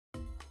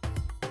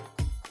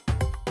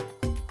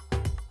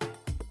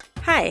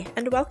Hi,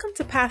 and welcome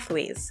to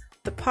Pathways,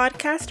 the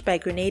podcast by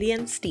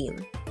Grenadian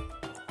STEAM.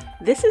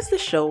 This is the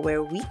show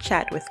where we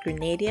chat with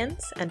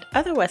Grenadians and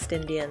other West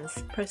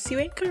Indians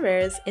pursuing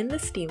careers in the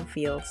STEAM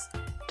fields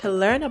to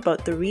learn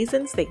about the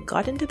reasons they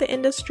got into the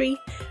industry,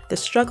 the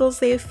struggles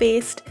they've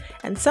faced,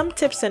 and some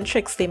tips and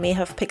tricks they may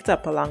have picked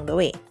up along the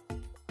way.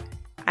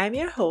 I'm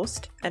your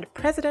host and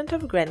president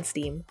of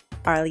GrenSteam,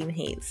 Arlene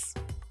Hayes.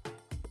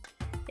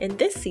 In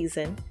this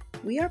season,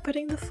 we are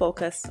putting the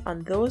focus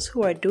on those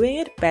who are doing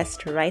it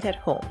best right at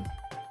home.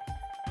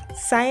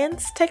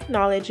 Science,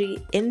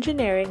 technology,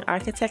 engineering,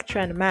 architecture,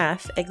 and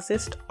math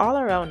exist all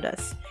around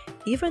us,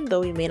 even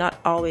though we may not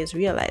always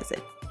realize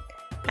it.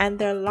 And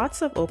there are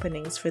lots of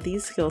openings for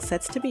these skill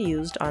sets to be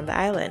used on the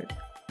island.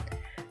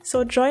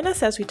 So join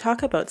us as we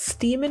talk about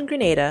STEAM in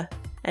Grenada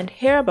and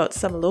hear about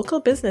some local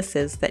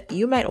businesses that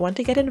you might want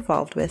to get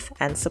involved with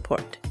and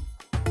support.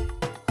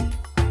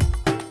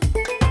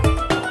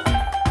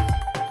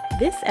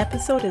 This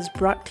episode is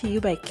brought to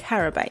you by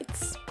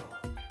Carabites.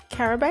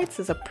 Carabites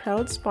is a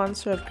proud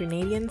sponsor of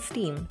Grenadian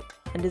STEAM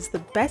and is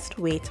the best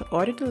way to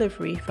order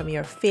delivery from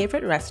your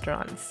favorite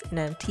restaurants in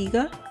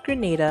Antigua,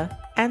 Grenada,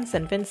 and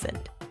St.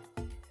 Vincent.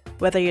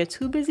 Whether you're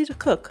too busy to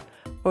cook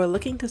or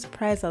looking to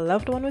surprise a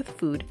loved one with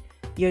food,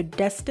 you're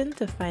destined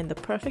to find the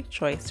perfect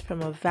choice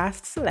from a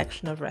vast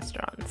selection of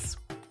restaurants.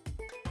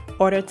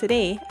 Order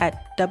today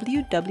at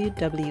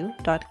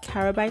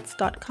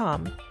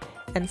www.carabites.com,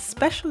 and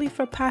specially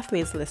for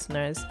Pathways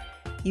listeners,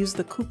 use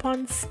the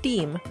coupon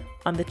STEAM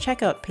on the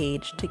checkout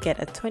page to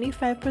get a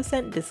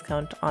 25%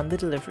 discount on the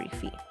delivery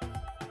fee.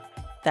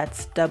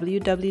 That's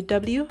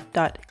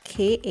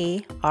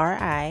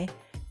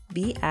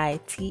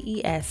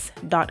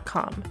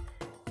www.caribites.com.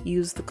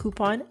 Use the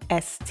coupon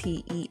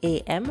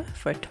STEAM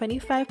for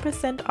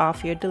 25%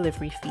 off your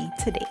delivery fee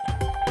today.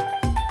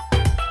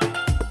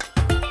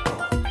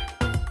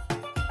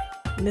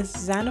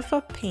 Ms.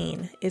 Zanifa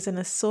Payne is an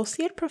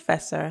associate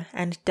professor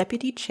and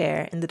deputy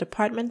chair in the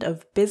Department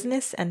of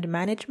Business and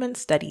Management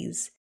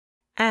Studies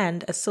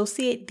and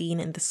associate dean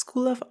in the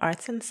School of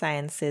Arts and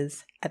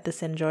Sciences at the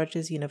St.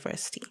 George's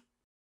University.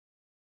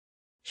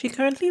 She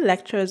currently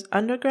lectures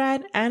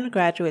undergrad and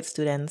graduate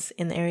students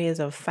in the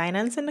areas of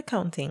finance and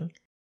accounting,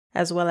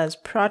 as well as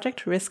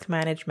project risk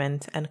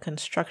management and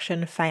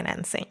construction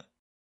financing.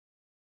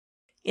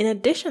 In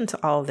addition to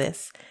all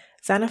this,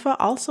 Zanifa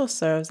also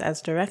serves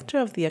as Director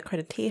of the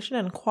Accreditation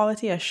and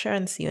Quality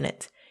Assurance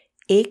Unit,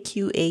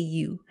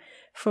 AQAU,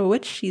 for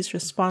which she's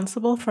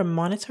responsible for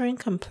monitoring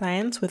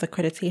compliance with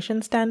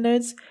accreditation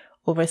standards,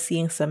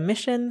 overseeing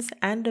submissions,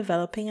 and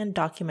developing and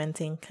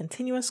documenting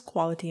continuous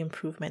quality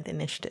improvement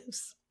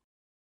initiatives.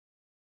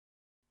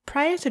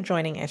 Prior to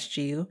joining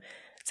SGU,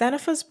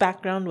 Zanifa's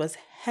background was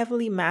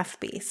heavily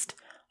math-based,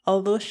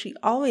 although she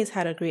always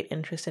had a great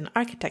interest in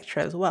architecture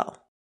as well.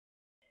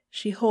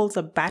 She holds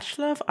a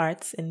Bachelor of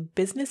Arts in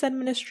Business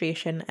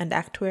Administration and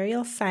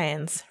Actuarial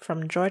Science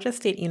from Georgia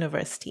State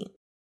University,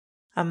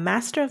 a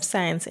Master of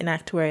Science in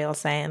Actuarial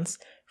Science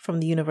from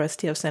the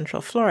University of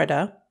Central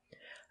Florida,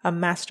 a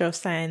Master of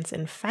Science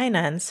in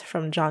Finance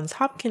from Johns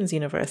Hopkins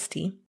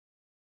University,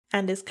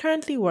 and is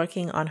currently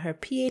working on her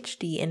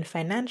PhD in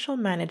Financial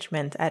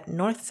Management at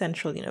North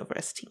Central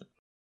University,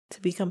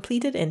 to be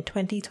completed in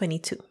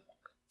 2022.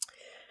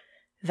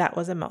 That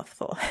was a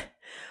mouthful.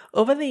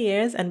 Over the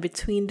years and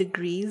between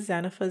degrees,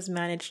 Zanifa's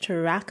managed to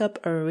rack up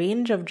a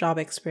range of job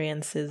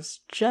experiences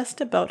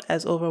just about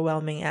as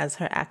overwhelming as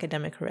her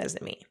academic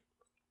resume.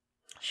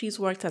 She's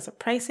worked as a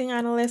pricing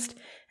analyst,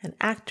 an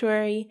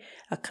actuary,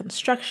 a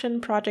construction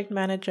project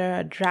manager,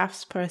 a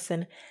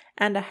draftsperson,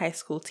 and a high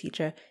school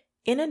teacher,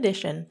 in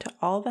addition to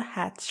all the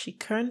hats she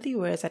currently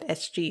wears at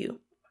SGU.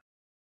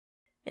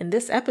 In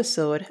this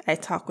episode, I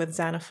talk with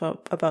Zanifa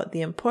about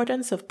the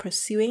importance of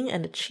pursuing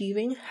and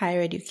achieving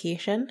higher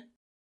education,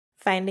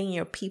 finding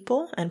your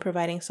people and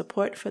providing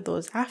support for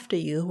those after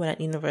you when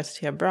at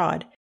university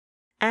abroad,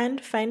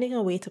 and finding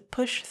a way to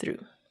push through,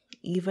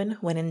 even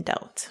when in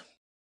doubt.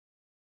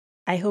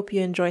 I hope you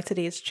enjoy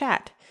today's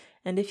chat,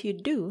 and if you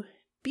do,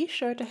 be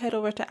sure to head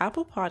over to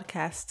Apple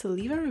Podcasts to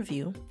leave a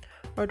review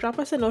or drop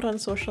us a note on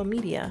social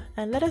media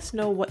and let us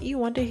know what you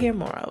want to hear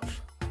more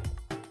of.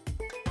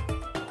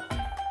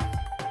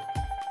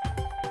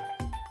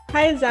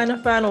 Hi,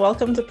 Zanifa, and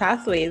welcome to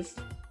Pathways.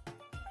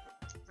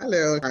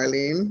 Hello,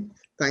 Arlene.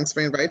 Thanks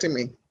for inviting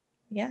me.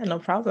 Yeah, no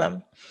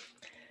problem.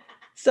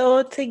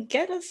 So to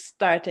get us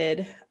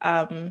started,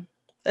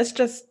 let's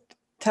just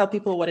tell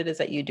people what it is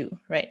that you do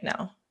right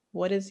now.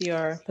 What is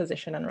your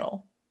position and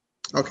role?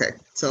 Okay,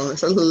 so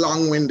it's a little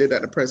long-winded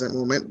at the present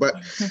moment, but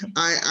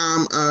I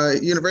am a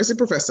university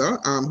professor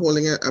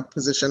holding a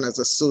position as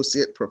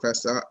associate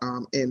professor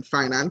in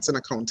finance and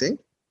accounting.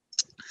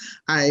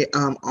 I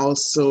am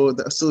also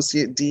the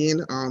associate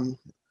dean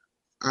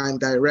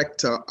and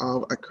director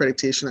of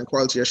accreditation and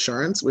quality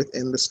assurance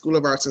within the School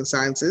of Arts and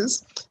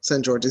Sciences,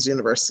 St. George's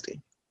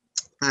University.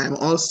 I am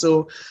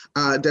also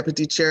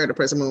deputy chair at the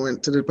present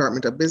moment to the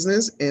Department of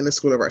Business in the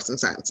School of Arts and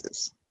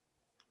Sciences.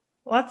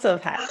 Lots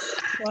of hats.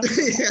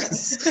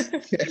 Yes.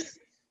 Yes.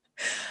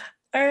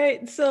 All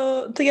right.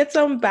 So to get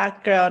some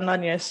background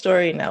on your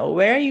story now,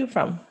 where are you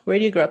from? Where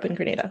do you grow up in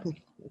Grenada?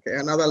 Okay,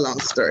 another long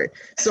story.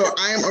 So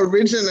I am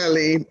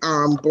originally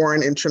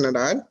born in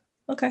Trinidad.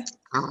 Okay.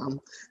 Um,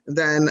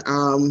 then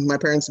my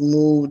parents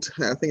moved,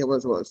 I think it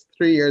was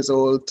 3 years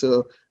old,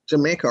 to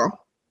Jamaica,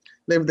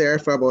 lived there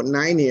for about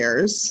 9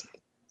 years.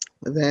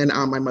 Then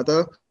my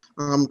mother,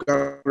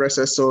 God rest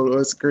her soul,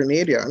 was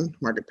Grenadian,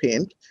 Margaret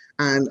Payne.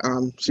 And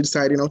she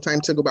decided,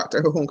 time to go back to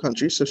her home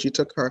country. So she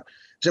took her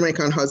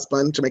Jamaican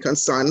husband, Jamaican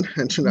son,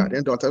 and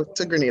Trinidadian daughter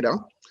to Grenada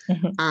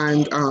Mhm.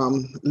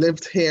 and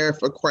lived here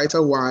for quite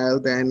a while.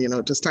 Then,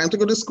 it was time to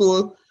go to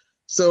school.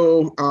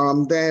 So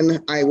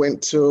then I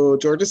went to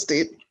Georgia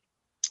State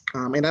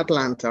in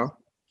Atlanta.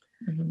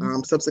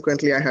 Mhm.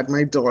 Subsequently, I had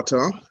my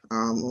daughter,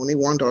 only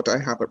one daughter I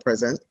have at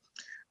present.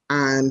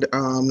 And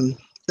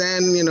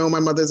then, my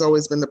mother's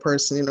always been the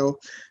person,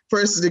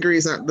 first degree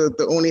is not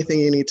the only thing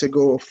you need to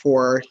go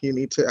for. You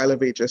need to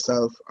elevate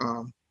yourself.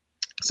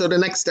 So the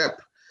next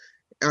step,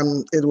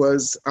 it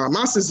was a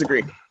master's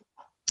degree.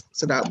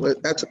 So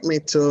that took me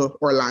to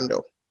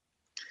Orlando.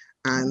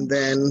 And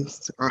then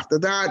after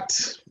that,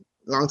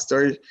 long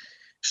story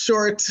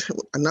short,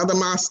 another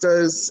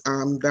master's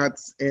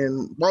that's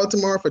in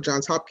Baltimore for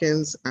Johns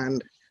Hopkins.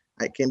 And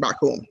I came back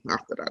home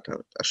after that,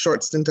 a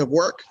short stint of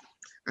work,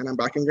 and I'm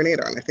back in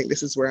Grenada. And I think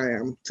this is where I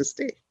am to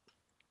stay.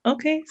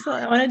 Okay, so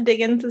I want to dig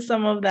into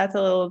some of that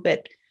a little bit.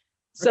 Okay.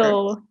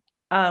 So,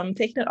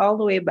 taking it all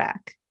the way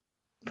back,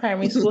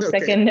 primary school, Okay.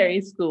 secondary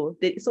school.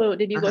 Did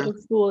you go Uh-huh.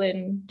 to school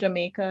in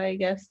Jamaica, I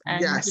guess,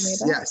 and Yes,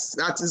 Grenada? yes.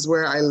 That is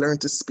where I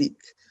learned to speak.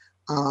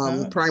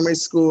 Oh. Primary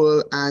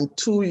school and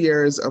 2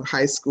 years of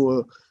high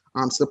school.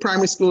 So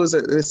primary school is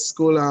a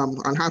school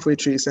on Halfway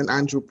Tree, St.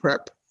 Andrew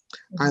Prep.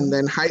 And Mhm.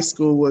 then high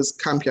school was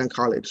Campion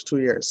College, 2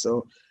 years.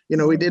 So,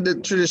 we did the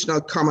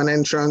traditional common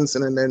entrance,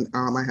 and then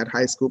I had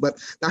high school. But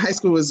the high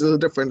school was a little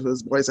different. It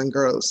was boys and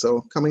girls.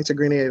 So coming to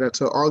Grenada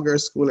to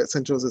all-girls school at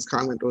St. Joseph's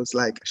Convent was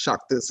like a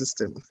shock to the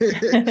system.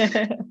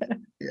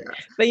 Yeah.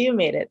 But you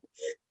made it.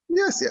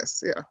 Yes,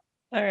 yes, yeah.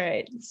 All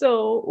right.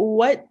 So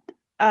what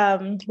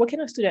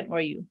kind of student were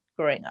you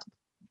growing up?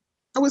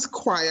 I was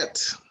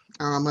quiet.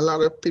 A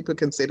lot of people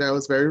can say that I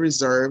was very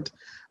reserved.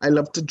 I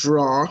loved to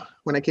draw.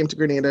 When I came to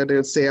Grenada, they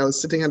would say I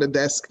was sitting at the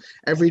desk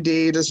every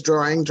day, just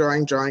drawing,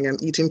 drawing, drawing,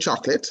 and eating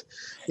chocolate.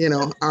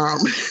 And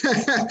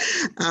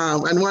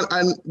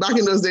back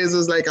in those days, it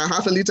was like a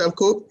half a liter of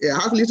Coke,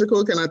 half a liter of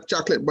Coke and a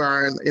chocolate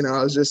bar, and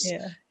I was just,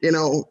 Yeah.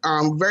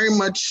 very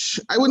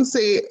much. I wouldn't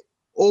say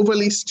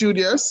overly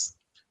studious,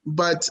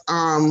 but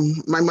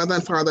my mother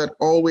and father had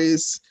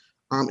always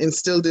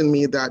instilled in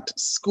me that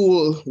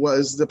school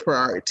was the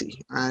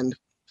priority, and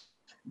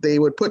they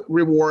would put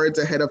rewards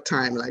ahead of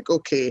time, like,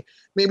 okay,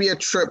 maybe a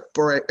trip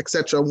or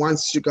etc.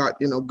 once you got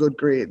good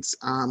grades.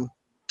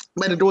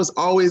 But it was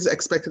always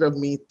expected of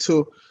me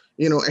to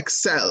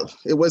excel.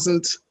 It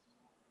wasn't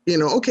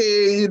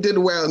okay, you did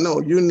well. No,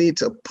 you need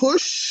to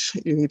push,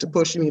 you need to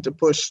push, you need to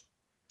push.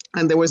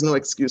 And there was no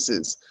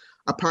excuses.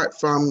 Apart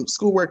from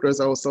schoolwork, there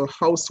was also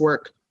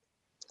housework.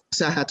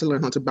 So I had to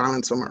learn how to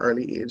balance from an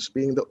early age.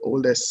 Being the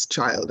oldest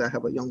child, I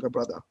have a younger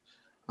brother.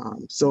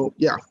 So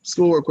yeah,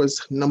 schoolwork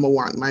was number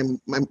one.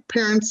 My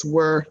parents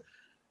were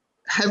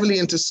heavily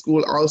into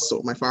school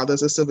also. My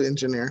father's a civil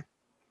engineer.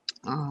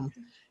 Um,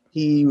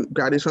 he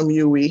graduated from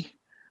UWE,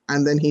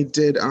 and then he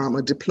did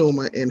a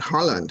diploma in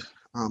Holland.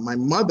 My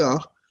mother,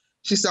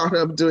 she started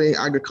up doing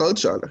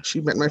agriculture.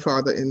 She met my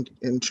father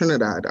in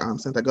Trinidad,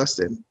 St.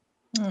 Augustine,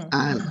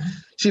 and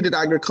she did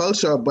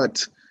agriculture,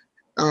 but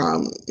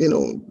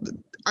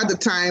at the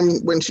time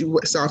when she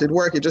started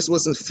work, it just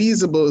wasn't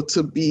feasible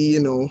to be,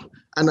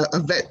 a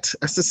vet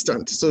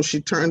assistant. So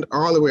she turned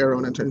all the way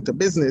around and turned into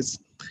business.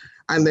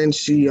 And then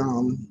she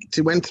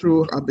went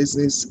through a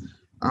business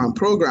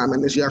program,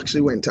 and then she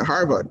actually went to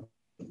Harvard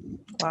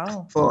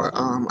Wow. for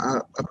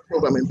a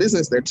program in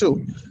business there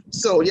too.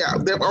 So yeah,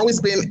 they've always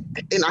been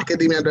in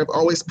academia. They've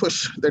always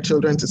pushed their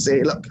children to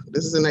say, look,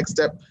 this is the next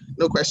step,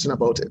 no question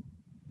about it.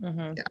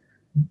 Mm-hmm. Yeah.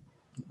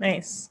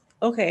 Nice.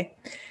 Okay.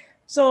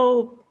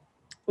 So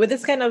with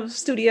this kind of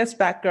studious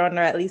background,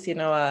 or at least,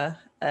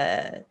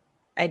 a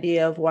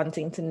idea of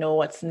wanting to know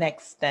what's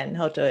next and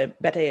how to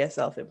better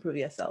yourself, improve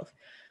yourself,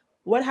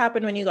 what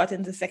happened when you got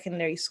into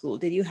secondary school?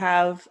 Did you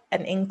have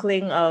an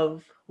inkling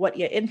of what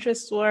your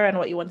interests were and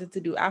what you wanted to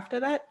do after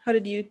that? How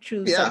did you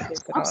choose Yeah,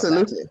 subjects and all of that?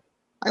 absolutely.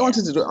 I Yeah.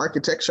 wanted to do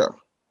architecture.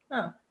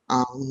 Oh.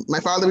 My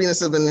father being a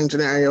civil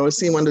engineer, I always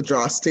see him on the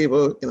draw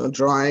table,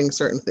 drawing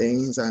certain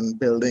things and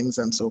buildings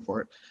and so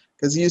forth.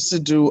 Because he used to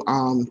do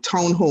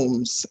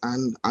townhomes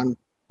and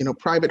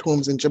private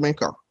homes in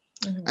Jamaica.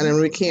 Mm-hmm. And then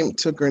when we came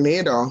to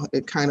Grenada,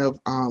 it kind of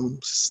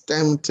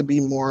stemmed to be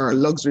more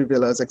luxury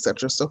villas,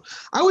 etc. So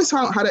I always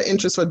had an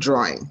interest for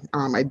drawing.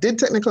 I did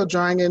technical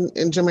drawing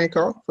in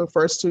Jamaica for the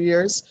first 2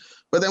 years.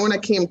 But then when I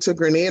came to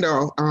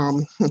Grenada,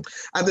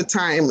 at the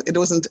time, it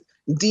wasn't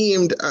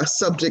deemed a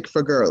subject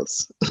for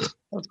girls.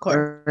 Of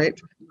course. Right.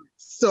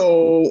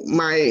 So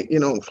my,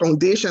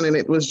 foundation in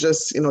it was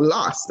just,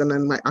 lost. And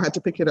then I had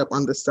to pick it up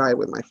on the side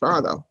with my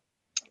father.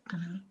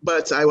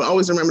 But I will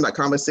always remember that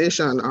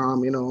conversation.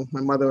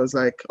 My mother was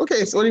like,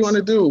 okay, so what do you want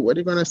to do? What are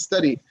you going to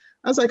study?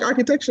 I was like,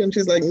 architecture. And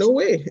she's like, no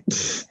way.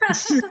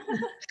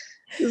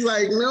 She's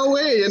like, no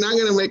way. You're not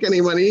going to make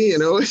any money. You're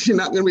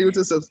not going to be able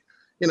to,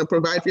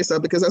 provide for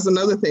yourself, because that's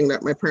another thing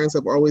that my parents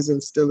have always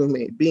instilled in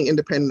me, being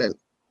independent,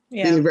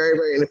 being very,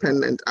 very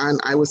independent. And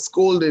I was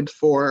scolded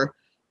for,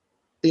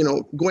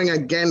 going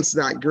against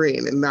that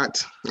grain. And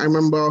that I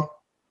remember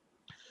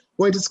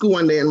going to school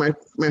one day and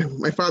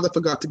my father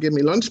forgot to give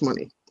me lunch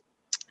money.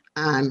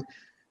 And,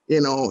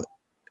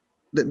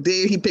 the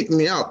day he picked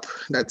me up,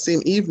 that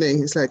same evening,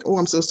 he's like, oh,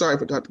 I'm so sorry, I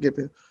forgot to give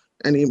you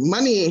any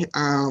money,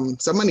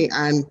 some money.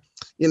 And,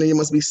 you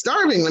must be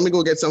starving. Let me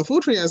go get some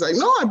food for you. I was like,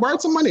 no, I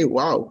borrowed some money.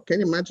 Wow. Can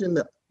you imagine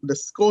the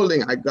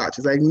scolding I got?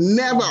 She's like,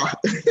 never,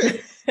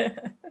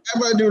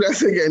 never do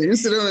that again. You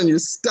sit down and you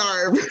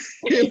starve,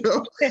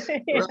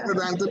 rather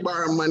than to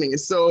borrow money.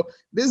 So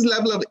this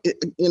level of,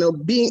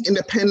 being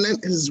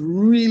independent has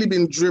really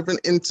been driven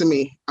into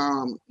me,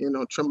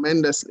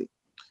 tremendously.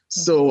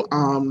 So,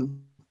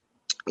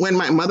 when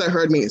my mother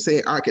heard me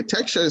say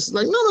architecture, it's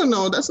like,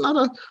 no, that's not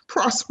a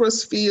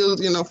prosperous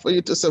field, for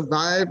you to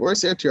survive.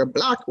 Worse yet, you're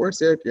Black. Worse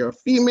yet, you're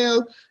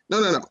female. No.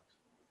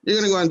 You're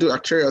going to go and do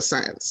actuarial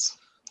science.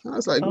 I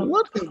was like,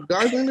 what in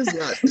God's name is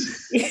that?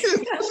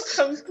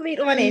 Complete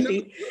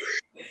 180.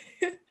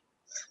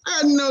 I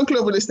had no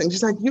clue about this thing.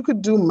 She's like, you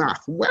could do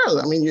math.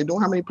 Well, you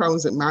don't have any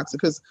problems with math,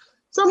 because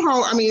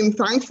somehow,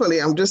 thankfully,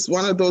 I'm just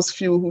one of those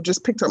few who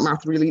just picked up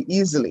math really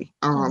easily.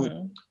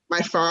 My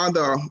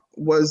father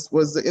was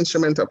the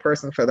instrumental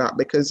person for that,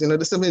 because,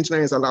 the civil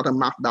engineering is a lot of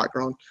math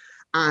background.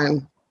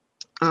 And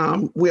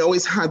we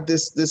always had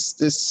this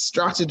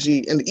strategy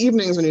in the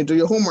evenings when you do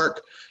your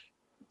homework: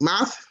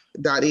 math,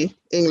 daddy;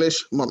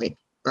 English, mommy,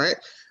 right?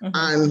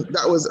 And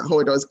that was how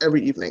it was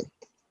every evening.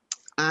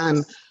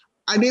 And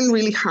I didn't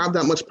really have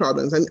that much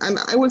problems. And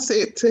I would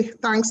say,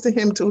 thanks to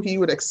him too, he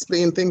would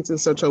explain things in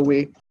such a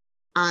way,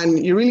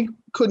 and you really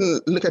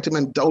couldn't look at him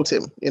and doubt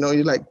him.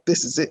 You're like,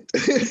 this is it,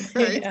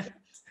 right? Yeah.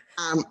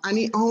 And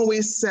he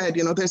always said,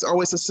 there's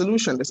always a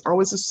solution. There's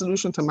always a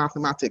solution to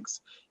mathematics.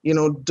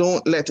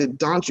 Don't let it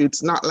daunt you.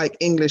 It's not like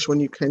English,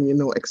 when you can,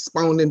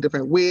 expound in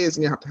different ways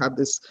and you have to have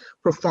this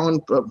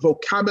profound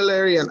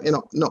vocabulary. And,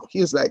 no,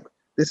 he's like,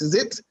 this is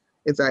it.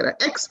 It's either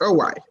X or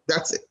Y.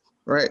 That's it.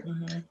 Right.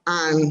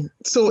 And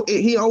so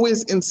he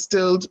always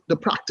instilled the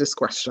practice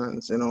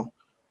questions,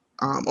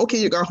 okay,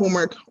 you got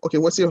homework. Okay,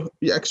 what's your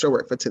extra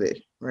work for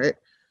today? Right.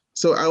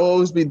 So I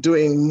always be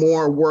doing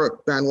more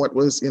work than what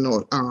was,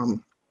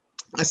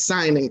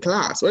 assigned in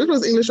class, whether it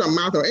was English or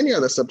math or any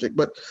other subject.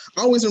 But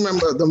I always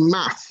remember the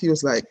math. He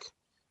was like,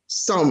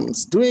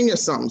 doing your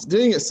sums,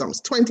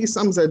 20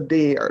 sums a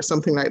day or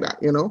something like that,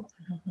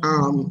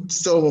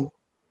 So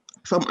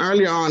from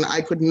early on,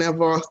 I could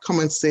never come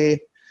and say,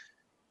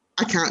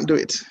 I can't do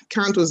it.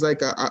 Can't was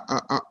like a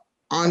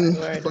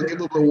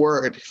unforgivable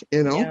word,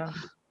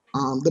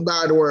 the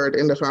bad word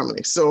in the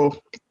family. So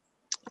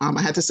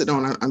I had to sit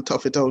down and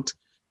tough it out.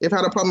 If I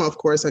had a problem, of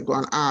course, I'd go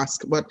and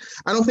ask. But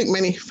I don't think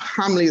many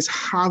families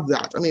have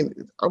that.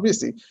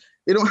 Obviously,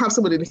 they don't have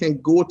somebody they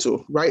can go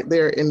to right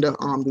there in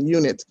the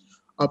unit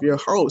of your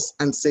house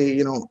and say,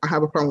 I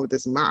have a problem with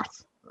this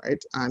math,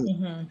 right?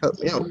 And help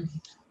me out.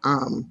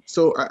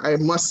 So I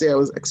must say I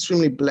was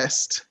extremely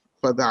blessed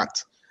for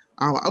that.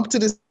 Up to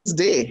this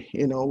day,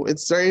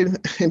 it's very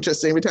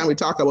interesting. Every time we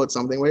talk about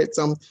something, where it's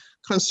some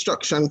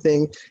construction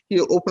thing,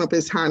 he'll open up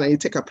his hand and you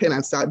take a pen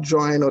and start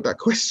drawing out a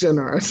question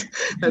or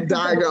a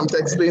diagram to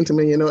explain to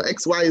me,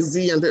 X, Y,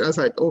 Z. And then I was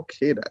like,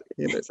 okay, that,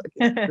 it's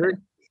like, great.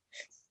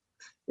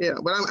 Yeah,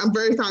 but I'm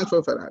very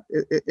thankful for that.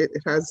 It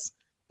has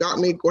got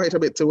me quite a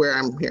bit to where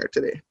I'm here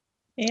today.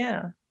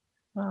 Yeah.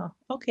 Wow.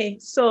 Okay.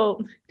 So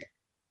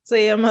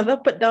your mother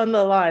put down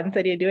the law and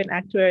said you're doing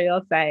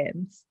actuarial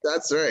science.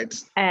 That's right.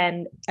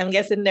 And I'm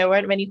guessing there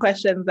weren't many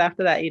questions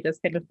after that. You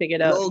just kind of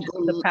figured out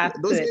the path.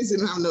 Those days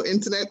didn't have no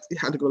internet. You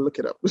had to go look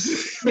it up,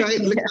 right?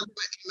 Look up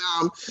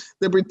in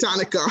the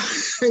Britannica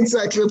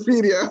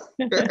encyclopedia,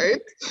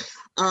 right?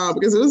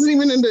 Because it wasn't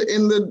even in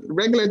the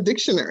regular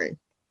dictionary.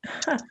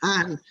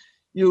 And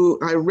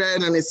I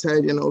read and it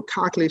said,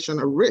 calculation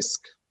of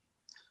risk.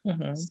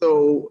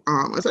 So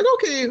I was like,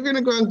 okay, we're going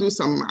to go and do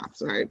some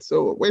maths, right?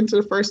 So went to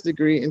the first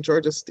degree in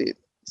Georgia State.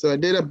 So I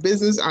did a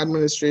business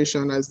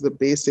administration as the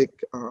basic,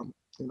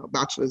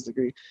 bachelor's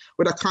degree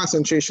with a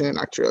concentration in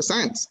actuarial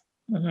science.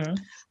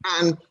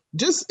 And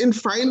just in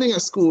finding a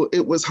school,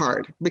 it was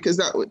hard because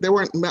there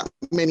weren't that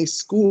many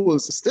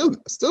schools,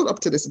 still up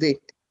to this day,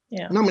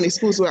 not many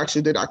schools who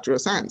actually did actuarial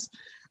science.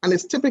 And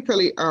it's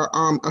typically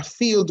a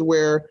field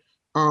where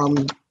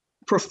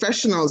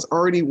professionals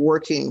already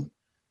working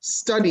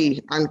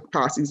study and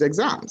pass these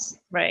exams.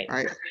 Right.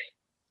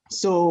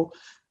 So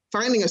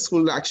finding a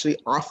school that actually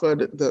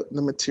offered the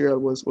material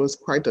was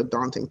quite a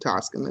daunting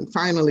task. And then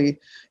finally,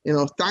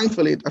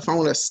 thankfully, I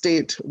found a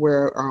state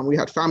where we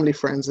had family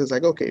friends. It's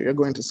like, okay, you're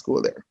going to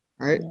school there,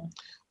 right?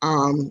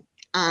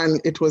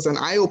 And it was an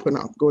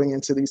eye-opener going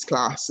into these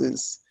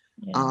classes.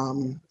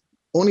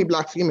 Only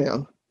Black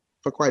female,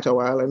 for quite a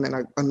while. And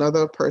then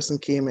another person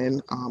came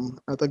in,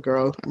 another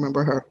girl, I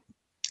remember her.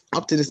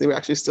 Up to this day, we're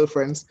actually still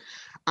friends.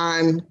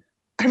 And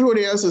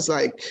everybody else was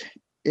like,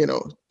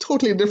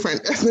 totally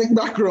different ethnic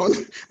background,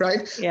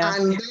 right? Yeah.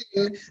 And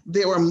then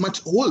they were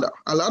much older.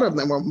 A lot of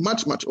them were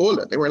much, much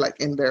older. They were like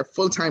in their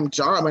full-time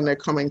job and they're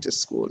coming to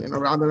school,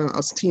 rather than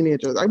us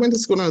teenagers. I went to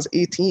school when I was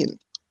 18,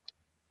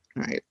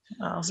 right?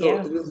 Oh, So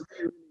yeah. it was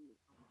very,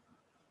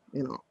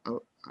 an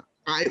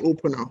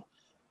eye-opener.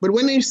 But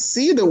when you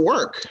see the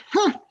work,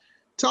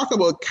 talk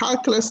about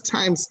calculus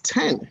times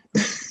 10.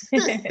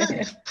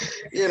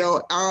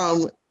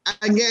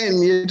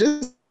 Again, you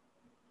just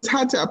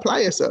had to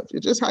apply yourself. You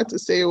just had to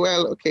say,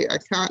 well, okay, I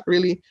can't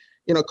really,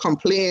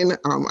 complain.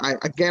 I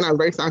was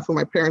very thankful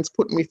my parents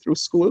put me through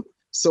school,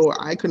 so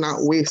I could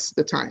not waste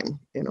the time.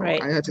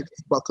 Right. I had to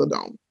just buckle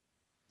down.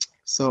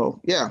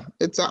 So yeah,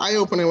 it's an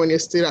eye-opener when you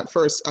see that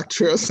first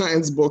actuarial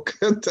science book,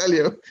 I'll tell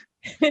you.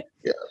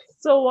 Yeah.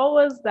 So what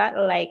was that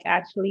like,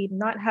 actually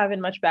not having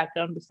much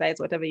background besides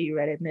whatever you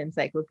read in the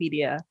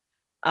encyclopedia?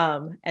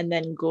 And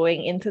then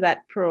going into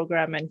that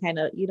program and kind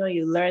of,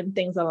 you learn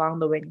things along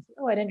the way. And you say,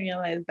 oh, I didn't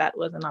realize that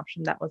was an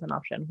option. That was an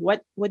option.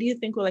 What do you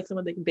think were like some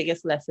of the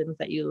biggest lessons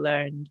that you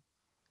learned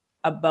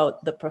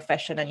about the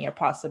profession and your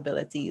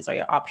possibilities or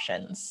your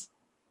options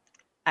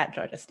at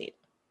Georgia State?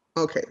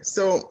 Okay,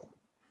 so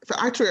for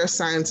actuarial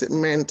science, it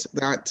meant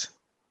that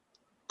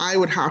I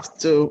would have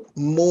to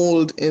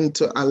mold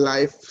into a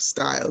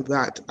lifestyle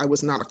that I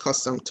was not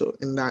accustomed to,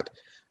 in that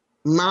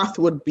math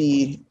would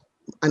be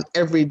an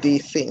everyday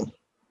thing.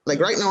 Like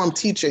right now I'm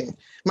teaching,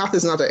 math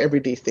is not an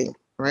everyday thing,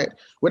 right?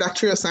 With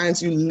actuarial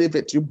science, you live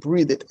it, you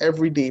breathe it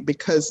every day,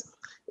 because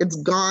it's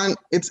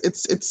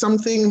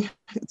something,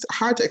 it's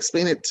hard to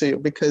explain it to you,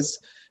 because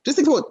just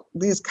think about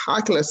these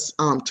calculus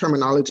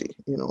terminology,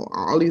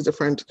 all these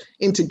different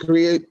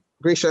integration,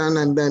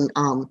 and then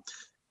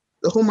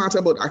the whole matter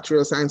about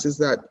actuarial science is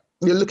that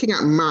you're looking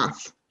at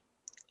math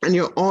and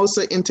you're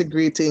also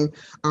integrating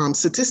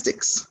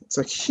statistics. It's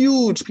a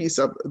huge piece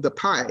of the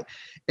pie,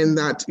 in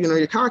that,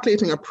 you're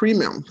calculating a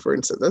premium, for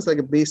instance. That's like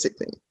a basic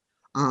thing,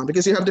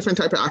 because you have different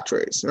type of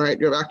actuaries, right?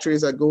 You have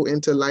actuaries that go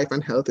into life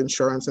and health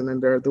insurance, and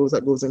then there are those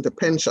that goes into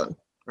pension,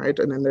 right?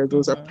 And then there are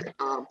those that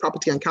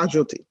property and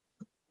casualty,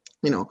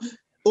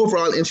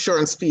 overall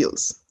insurance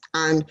fields.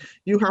 And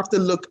you have to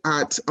look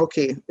at,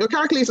 okay, you're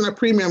calculating a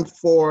premium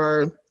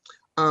for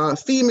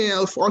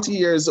female, 40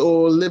 years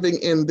old, living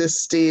in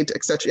this state,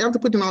 etc. You have to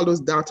put in all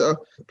those data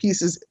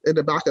pieces at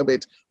the back of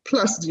it,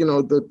 plus,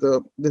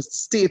 the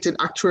stated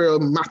actuarial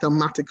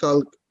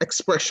mathematical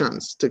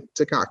expressions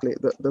to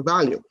calculate the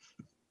value.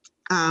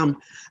 And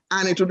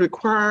it would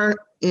require,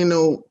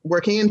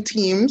 working in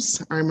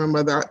teams. I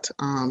remember that,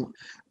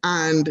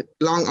 and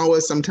long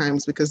hours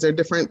sometimes, because there are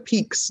different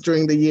peaks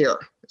during the year.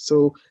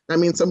 So that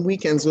means some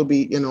weekends will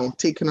be,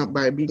 taken up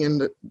by being in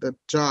the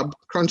job,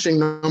 crunching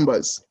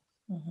numbers.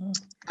 Mm-hmm.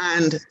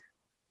 And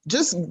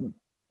just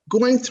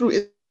going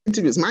through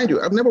interviews. Mind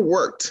you, I've never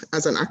worked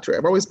as an actuary.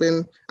 I've always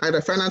been either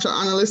a financial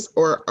analyst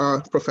or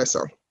a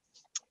professor.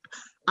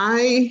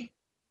 I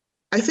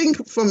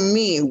think for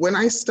me, when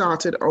I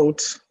started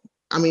out,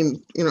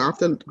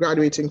 after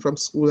graduating from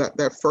school,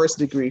 that first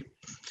degree,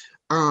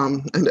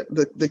 and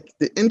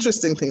the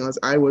interesting thing was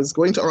I was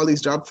going to all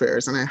these job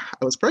fairs and I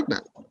was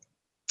pregnant.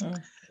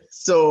 Mm.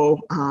 So,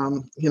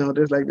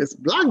 there's like this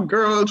Black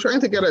girl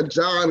trying to get a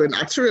job in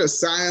actuarial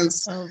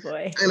science. Oh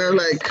boy. And they're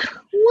like,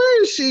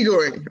 where is she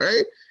going,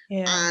 right?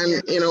 Yeah.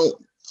 And,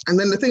 and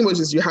then the thing was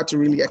is you had to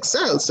really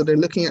excel. So they're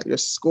looking at your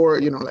score,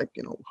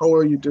 how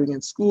are you doing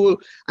in school?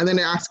 And then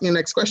they're asking the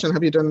next question,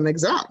 have you done an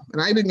exam?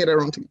 And I didn't get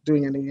around to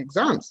doing any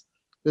exams,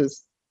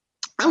 because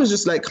I was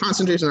just like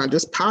concentrating on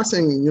just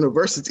passing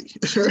university,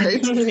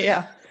 right?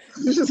 Yeah.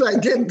 Just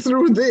like getting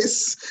through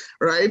this,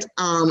 right?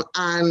 And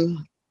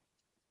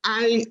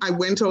I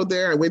went out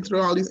there, I went through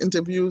all these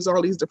interviews,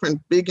 all these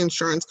different big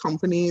insurance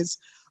companies.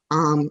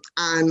 And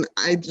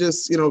I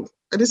just,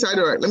 I decided,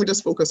 all right, let me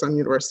just focus on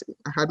university.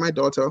 I had my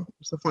daughter.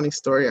 It's a funny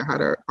story. I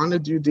had her on the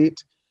due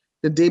date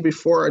the day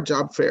before a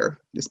job fair,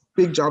 this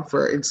big job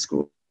fair in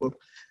school.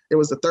 It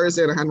was the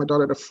Thursday and I had my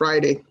daughter the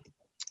Friday.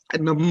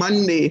 And the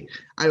Monday,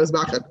 I was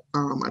back at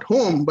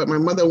home, but my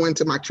mother went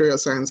to my actuarial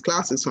science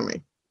classes for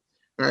me.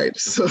 Right.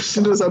 So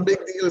it was a big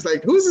deal. It was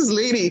like, who's this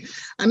lady?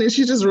 And then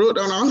she just wrote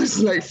down all these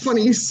like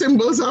funny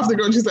symbols off the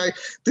ground. She's like,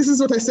 this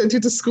is what I sent you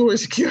to school.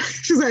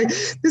 She's like,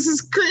 this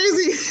is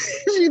crazy.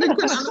 She couldn't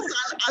understand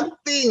a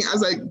thing. I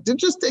was like,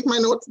 did you just take my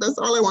notes? That's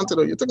all I want to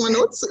know. You took my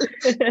notes?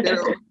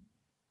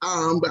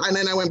 And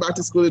then I went back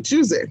to school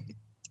Tuesday.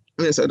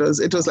 And so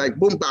it was like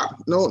boom, bam,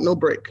 no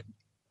break.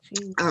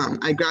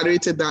 I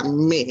graduated that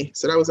May.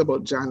 So that was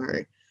about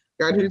January.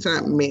 Graduated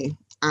that May.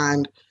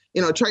 And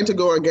trying to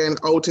go again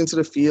out into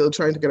the field,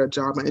 trying to get a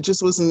job, and it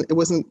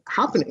wasn't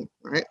happening,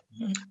 right?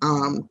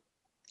 Mm-hmm.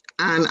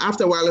 And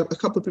after a while, a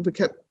couple of people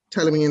kept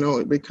telling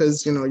me,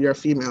 because, you're a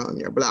female and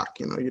you're Black,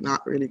 you're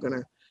not really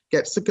gonna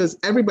get, because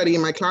everybody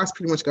in my class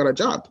pretty much got a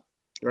job,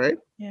 right?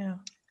 Yeah.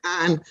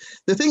 And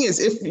the thing is,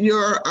 if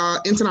you're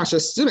an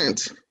international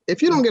student,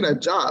 if you don't get a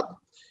job,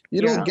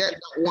 You don't get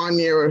that 1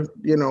 year,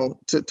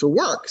 to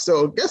work.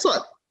 So guess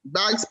what?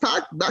 Bags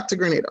packed, back to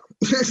Grenada.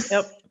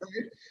 Yep.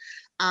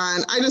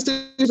 And I just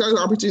took the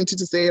opportunity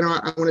to say,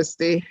 I'm going to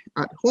stay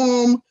at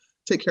home,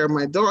 take care of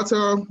my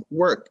daughter,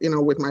 work,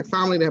 with my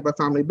family. They have a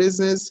family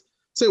business.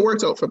 So it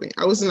worked out for me.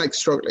 I wasn't like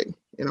struggling,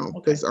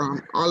 because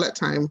all that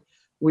time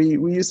we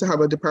used to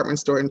have a department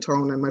store in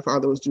town and my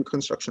father was doing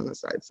construction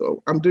aside.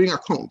 So I'm doing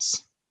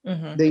accounts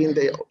day in,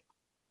 day out.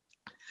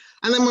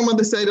 And then my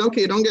mother said,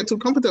 okay, don't get too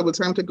comfortable.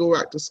 Time to go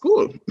back to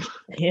school.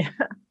 Yeah.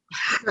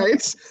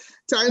 Right?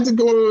 Time to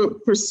go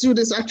pursue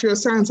this actuarial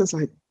science. I was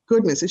like,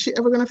 goodness, is she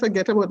ever going to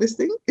forget about this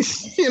thing?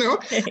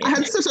 I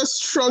had such a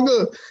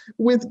struggle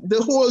with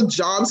the whole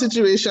job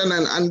situation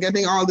and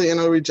getting all the,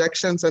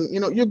 rejections. And,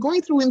 you're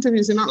going through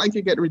interviews. It's not like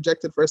you get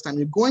rejected first time.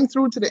 You're going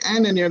through to the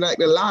end and you're like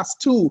the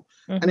last two.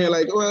 And you're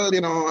like,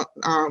 well,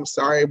 I'm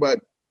sorry, but,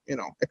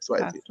 X,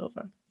 Y, Z.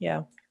 Over.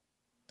 Yeah.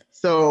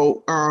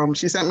 So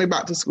she sent me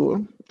back to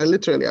school. I'll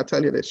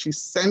tell you this. She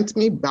sent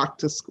me back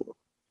to school.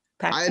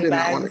 I did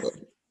not want to go.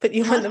 Put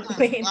you on the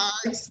plane.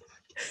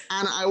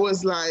 And I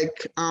was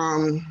like,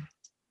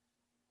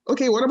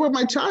 okay, what about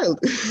my child?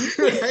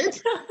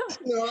 Right?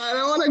 I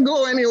don't want to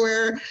go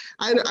anywhere.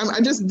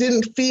 I just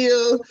didn't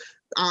feel,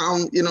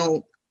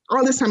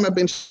 all this time I've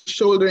been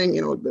shouldering,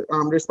 the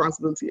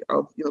responsibility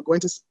of, going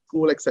to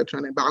school, etc.,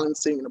 and then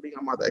balancing, being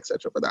a mother,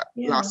 etc., for that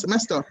last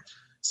semester.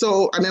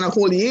 So, and then a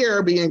whole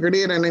year being in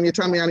Grenada, and then you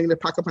tell me I need to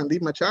pack up and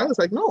leave my child. It's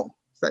like, no,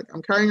 it's like,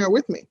 I'm carrying her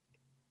with me.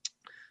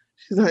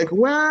 She's like,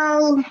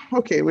 well,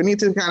 okay, we need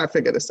to kind of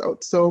figure this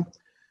out. So,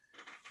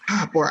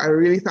 boy, I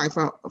really thank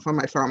for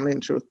my family, in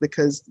truth,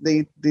 because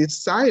they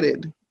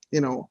decided,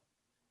 how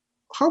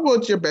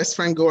about your best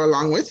friend go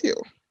along with you?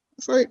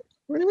 It's like,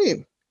 what do you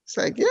mean? It's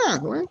like, yeah,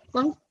 well,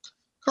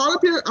 call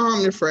up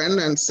your friend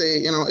and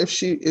say, if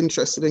she's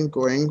interested in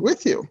going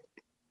with you.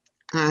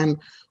 And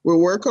we'll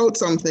work out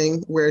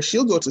something where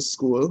she'll go to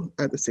school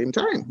at the same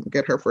time,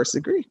 get her first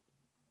degree.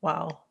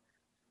 Wow.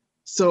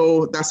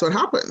 So that's what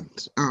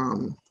happened.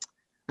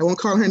 I won't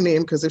call her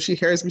name because if she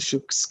hears me,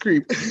 she'll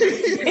scream. But,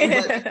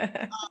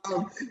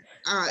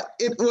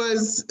 it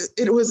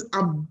was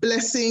a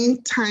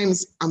blessing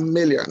times a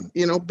million,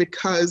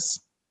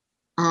 because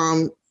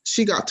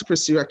she got to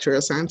pursue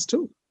actuarial science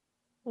too.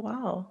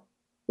 Wow.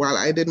 While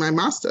I did my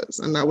master's,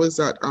 and that was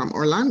at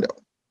Orlando.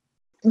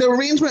 The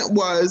arrangement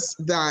was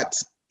that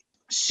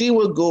she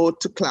will go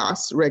to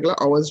class regular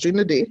hours during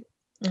the day,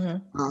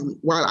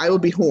 while I will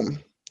be home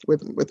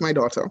with my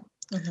daughter.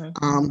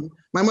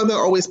 My mother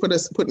always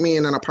put me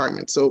in an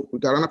apartment. So we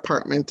got an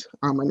apartment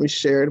and we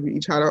shared. We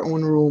each had our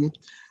own room.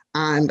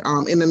 And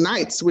in the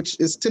nights, which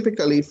is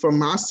typically for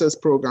master's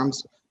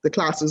programs, the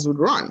classes would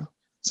run.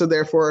 So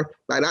therefore,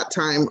 by that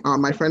time,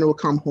 my friend will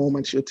come home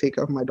and she'll take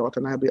care of my daughter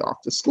and I'll be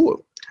off to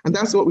school. And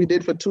that's what we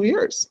did for 2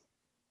 years.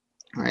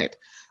 Right.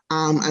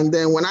 And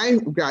then when I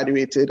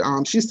graduated,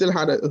 she still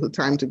had a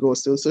time to go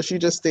still. So she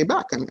just stayed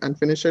back and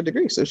finished her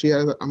degree. So she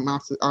has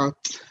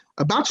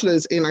a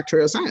bachelor's in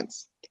actuarial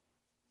science.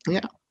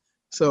 Yeah.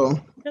 So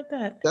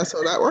that's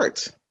how that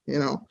worked,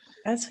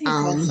 That's how you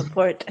call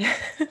support.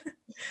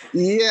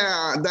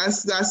 Yeah,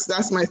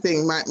 that's my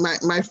thing.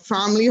 My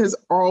family has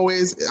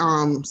always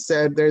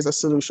said there's a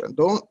solution.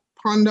 Don't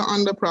ponder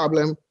on the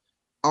problem.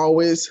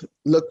 Always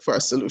look for a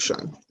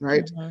solution,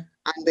 right?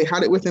 And they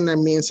had it within their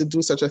means to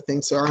do such a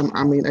thing. So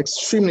I'm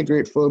extremely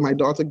grateful. My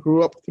daughter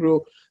grew up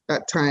through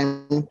that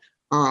time.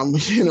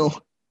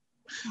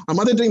 Her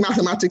mother doing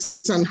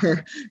mathematics and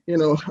her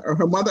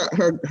mother,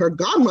 her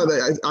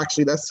godmother,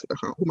 actually, that's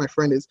who my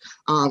friend is,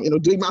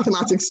 doing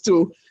mathematics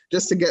too,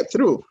 just to get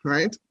through,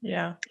 right?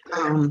 Yeah.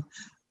 And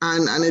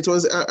it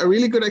was a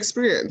really good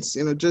experience,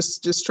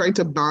 just trying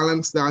to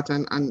balance that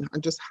and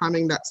just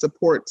having that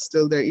support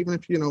still there, even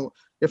if,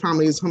 your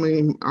family is how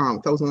many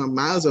thousands of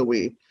miles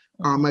away.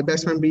 My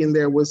best friend being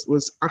there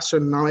was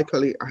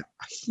astronomically a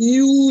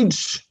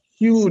huge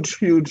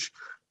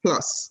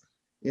plus,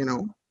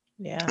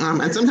 Yeah.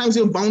 And sometimes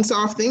you'll bounce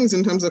off things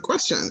in terms of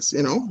questions,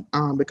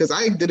 because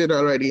I did it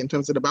already in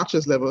terms of the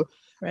bachelor's level.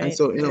 Right. And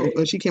so,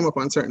 when she came up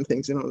on certain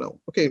things,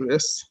 okay,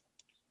 let's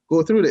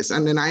go through this.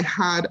 And then I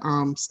had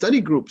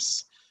study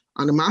groups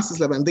on the master's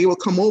level, and they will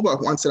come over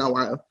once in a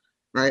while,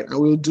 right? And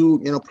we'll do,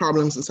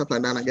 problems and stuff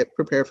like that, and I get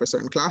prepared for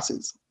certain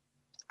classes.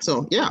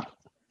 So, yeah.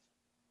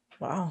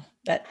 Wow,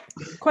 that's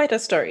quite a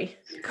story.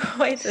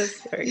 Quite a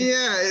story.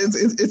 Yeah,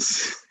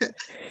 it's I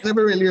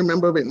never really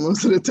remember it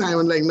most of the time.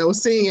 And now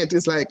seeing it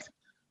is like,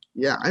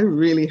 yeah, I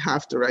really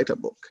have to write a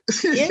book.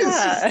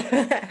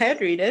 Yeah, I'd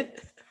read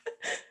it.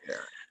 Yeah.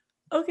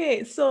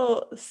 Okay,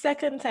 so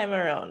second time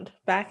around,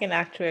 back in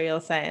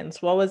actuarial science,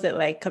 what was it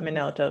like coming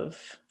out of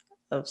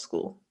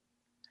school?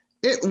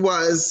 It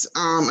was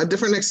a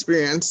different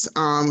experience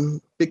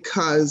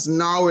because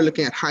now we're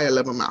looking at higher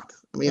level math.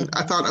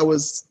 I thought I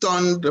was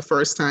stunned the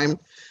first time.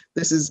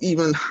 This is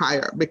even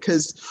higher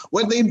because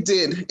what they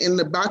did in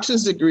the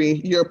bachelor's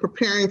degree, you're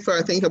preparing for,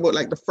 I think, about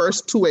the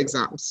first 2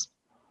 exams,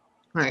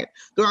 right?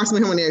 Don't ask me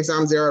how many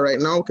exams there are right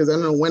now because I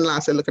don't know when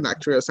last I looked at the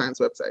actuarial science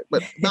website.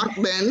 But back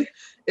then,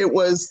 it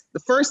was the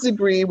first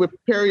degree would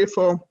prepare you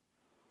for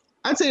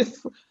I'd say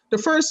the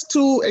first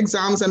two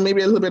exams and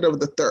maybe a little bit of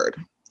the third,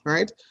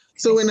 right?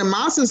 So in the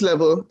master's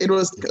level, it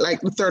was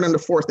like the third and the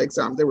fourth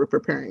exam they were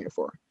preparing you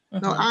for.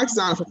 Now, I asked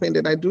Zanifa, Payne,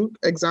 did I do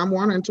exam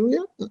 1 and 2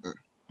 yet?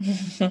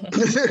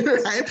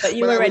 Right? But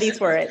you were ready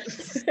for it. I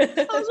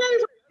was ready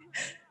for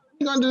it.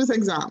 I'm going to do this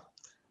exam.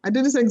 I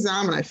did this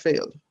exam and I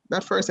failed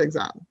that first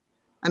exam.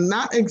 And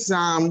that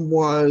exam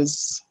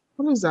was,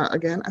 what was that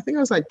again? I think it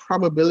was like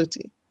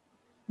probability.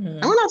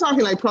 And we're not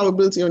talking like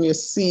probability on your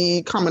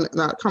C common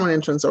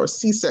entrance or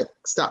C-Sec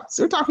stats.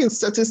 We're talking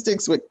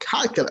statistics with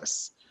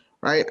calculus,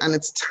 right? And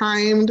it's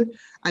timed,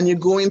 and you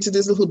go into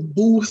this little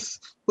booth,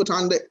 put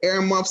on the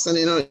earmuffs,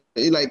 and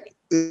like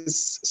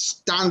this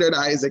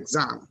standardized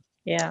exam.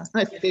 Yeah.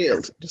 I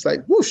failed, just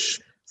like whoosh.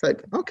 It's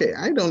like, okay,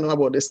 I don't know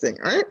about this thing,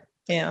 right?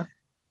 Yeah.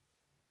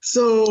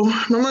 So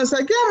my mom's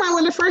like, yeah, man,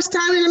 well, the first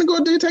time you're gonna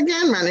go do it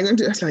again, man. You're gonna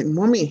do it. I was like,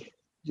 mommy,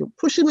 you're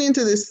pushing me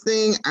into this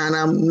thing and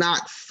I'm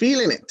not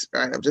feeling it,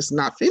 right? I'm just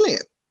not feeling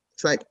it.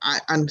 It's like,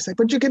 I'm just like,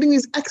 but you're getting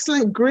these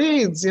excellent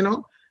grades,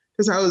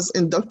 because I was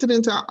inducted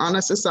into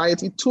Honor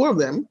Society, 2 of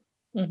them.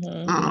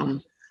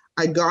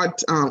 I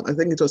got, I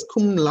think it was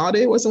cum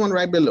laude was the one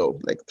right below,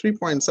 like 3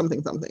 point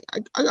something.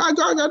 I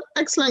got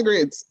excellent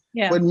grades.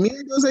 Yeah. But me,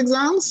 those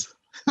exams,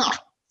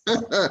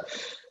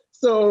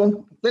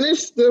 so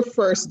finished the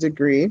first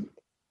degree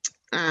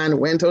and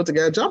went out to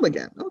get a job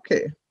again.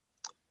 Okay,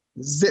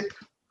 zip.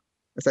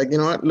 It's like, you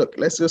know what, look,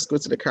 let's just go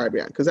to the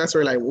Caribbean because that's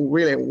where I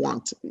really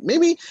want to be.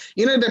 Maybe,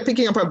 they're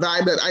picking up a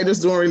vibe that I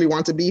just don't really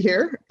want to be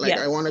here. Like,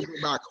 I want to go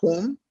back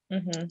home,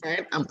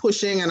 right? I'm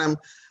pushing and I'm,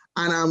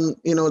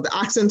 the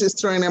accent is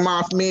throwing them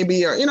off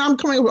maybe, or, I'm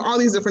coming up with all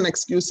these different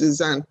excuses.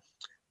 And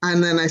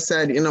then I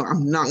said,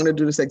 I'm not going to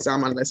do this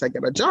exam unless I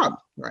get a job,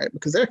 right?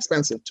 Because they're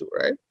expensive too,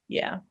 right?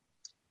 Yeah.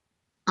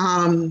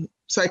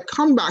 So I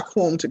come back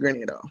home to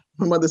Grenada.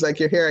 My mother's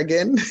like, you're here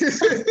again?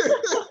 Just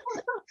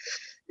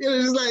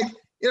like,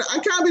 I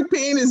can't be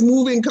paying this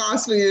moving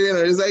cost for you.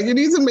 It's like, you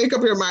need to make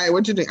up your mind.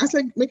 What you doing? I was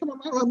like, make up my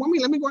mind. Well, mommy,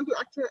 let me go into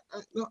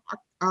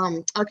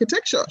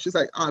architecture. She's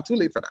like, too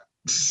late for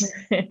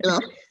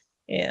that.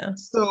 Yeah.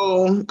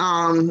 So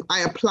I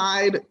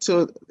applied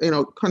to,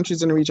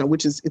 countries in the region,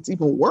 it's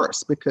even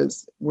worse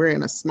because we're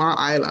in a small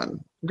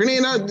island.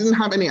 Grenada didn't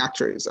have any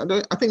actuaries.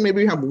 I think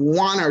maybe we have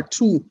 1 or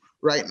 2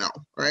 right now,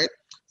 right?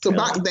 So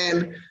really? Back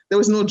then, there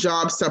was no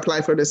jobs to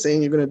apply for the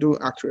saying you're going to do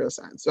actuarial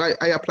science. So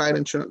I applied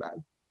in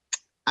Trinidad.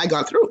 I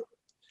got through.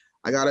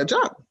 I got a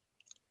job,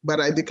 but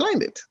I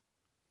declined it.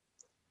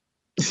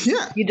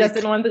 Yeah. You just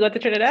didn't want to go to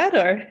Trinidad,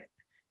 or?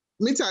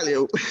 Let me tell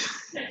you,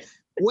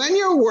 when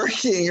you're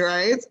working,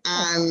 right,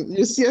 and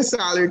you see a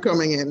salary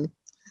coming in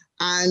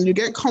and you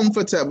get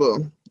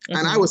comfortable,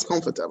 and I was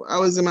comfortable. I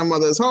was in my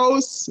mother's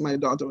house. My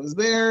daughter was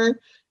there.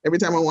 Every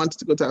time I wanted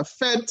to go to a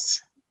fete,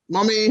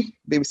 mommy,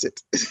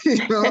 babysit.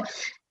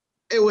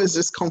 It was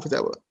just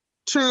comfortable.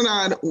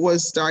 Trinidad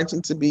was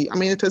starting to be,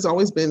 it has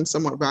always been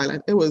somewhat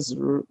violent. It was,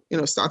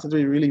 started to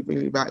be really,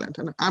 really violent.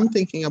 And I'm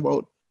thinking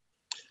about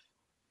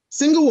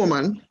single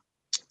woman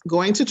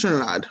going to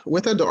Trinidad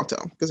with a daughter,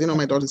 because,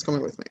 my daughter's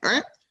coming with me,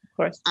 right? Of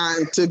course.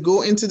 And to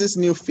go into this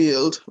new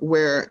field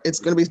where it's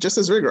going to be just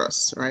as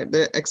rigorous, right?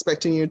 They're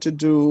expecting you to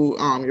do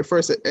your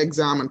first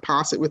exam and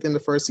pass it within the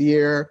first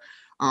year,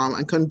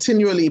 and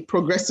continually,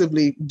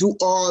 progressively do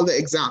all the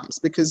exams,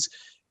 because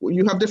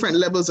you have different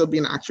levels of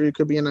being an actuary. You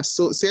could be an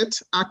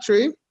associate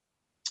actuary.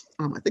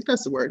 I think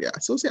that's the word, yeah.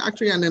 Associate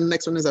actuary, and then the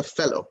next one is a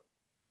fellow.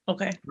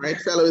 Okay. Right?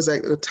 Fellow is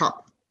like the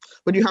top.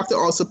 But you have to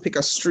also pick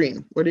a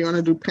stream, whether you want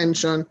to do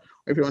pension, or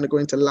if you want to go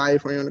into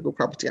life, or you want to go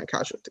property and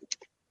casualty.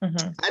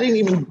 I didn't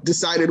even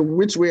decide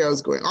which way I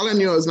was going. All I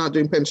knew I was not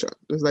doing pension.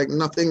 It was like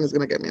nothing is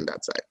going to get me in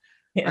that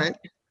side, right?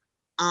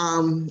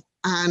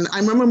 And I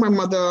remember my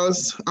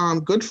mother's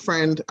good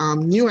friend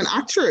knew an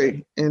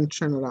actuary in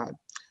Trinidad.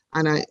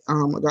 And I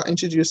got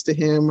introduced to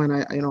him, and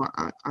I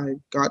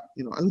got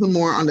a little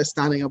more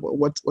understanding about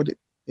what it,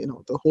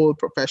 the whole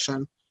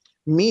profession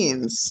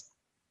means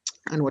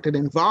and what it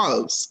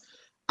involves.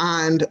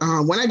 And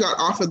when I got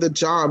offered the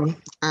job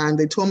and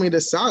they told me the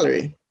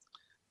salary,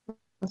 I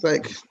was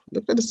like,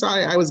 look at the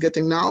salary I was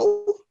getting now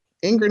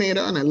in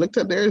Grenada, and I looked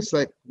at there. It's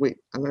like, wait,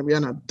 I'm gonna be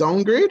on a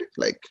downgrade?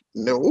 Like,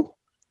 no.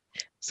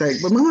 It's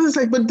like, but my mom was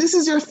like, but this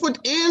is your foot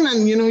in,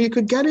 and you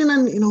could get in,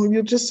 and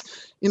you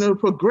just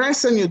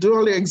progress, and you do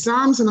all your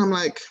exams. And I'm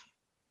like,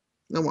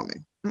 no,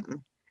 mommy.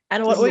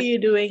 And what were you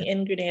doing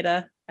in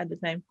Grenada at the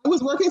time? I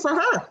was working for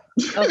her.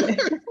 Okay.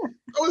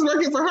 I was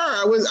working for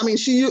her.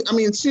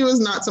 She was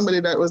not somebody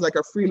that was like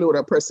a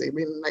freeloader per se. I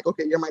mean, like,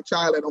 okay, you're my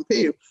child, I don't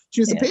pay you.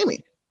 She used to pay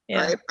me,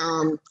 right?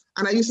 And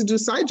I used to do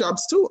side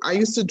jobs too. I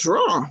used to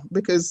draw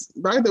because,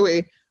 by the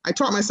way, I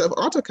taught myself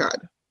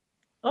AutoCAD.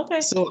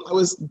 Okay. So I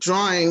was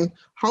drawing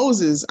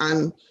houses,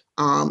 and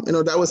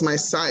that was my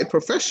side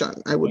profession.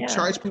 I would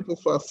charge people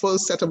for a full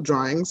set of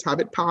drawings, have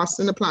it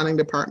passed in the planning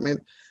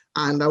department,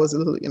 and that was a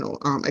little,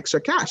 extra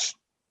cash.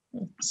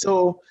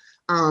 So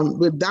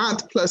with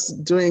that, plus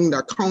doing the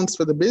accounts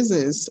for the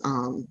business,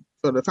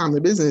 for the family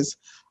business,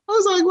 I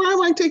was like, why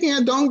am I taking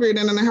a downgrade?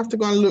 And then I have to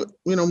go and look,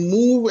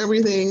 move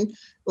everything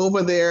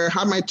over there,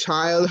 have my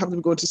child, have to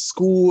go to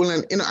school.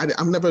 And,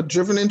 I've never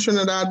driven in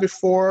Trinidad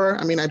before.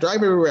 I mean, I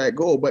drive everywhere I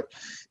go, but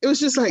it was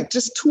just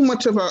too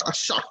much of a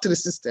shock to the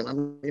system. I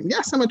mean,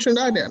 yes, I'm a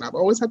Trinidadian. I've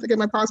always had to get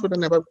my passport. I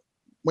never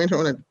went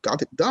around and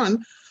got it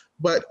done,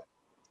 but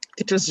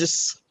it was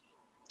just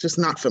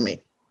not for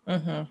me.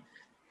 Mm-hmm.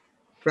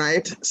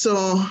 Right.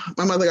 So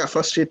my mother got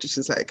frustrated.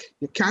 She's like,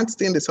 you can't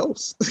stay in this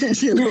house.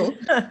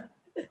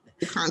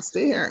 You can't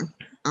stay here.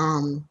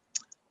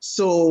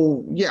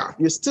 So yeah,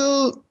 you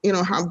still,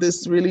 have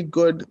this really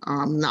good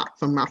knack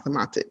for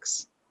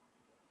mathematics.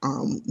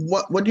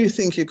 What do you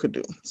think you could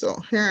do? So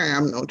here I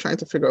am now trying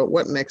to figure out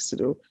what next to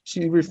do.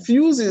 She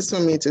refuses for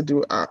me to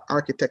do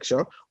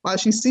architecture while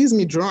she sees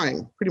me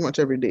drawing pretty much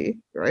every day,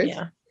 right?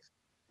 Yeah.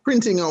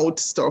 Printing out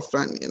stuff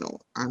and,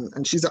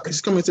 and she's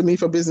coming to me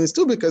for business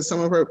too, because some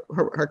of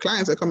her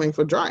clients are coming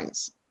for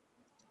drawings.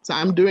 So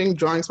I'm doing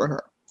drawings for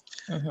her.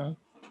 Mm-hmm.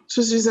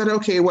 So she said,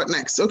 okay, what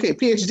next? Okay,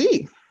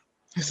 PhD.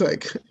 It's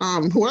like,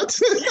 what?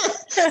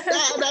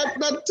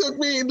 that took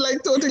me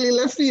totally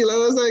left field. I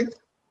was like,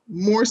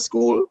 more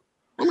school?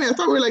 I mean, I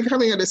thought we were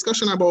having a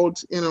discussion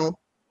about,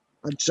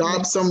 a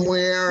job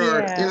somewhere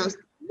or,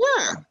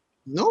 yeah.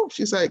 No,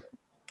 she's like,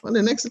 well,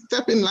 the next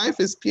step in life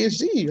is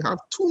PhD. You have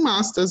 2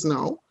 masters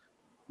now.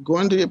 Go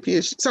and do your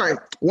PhD. Sorry,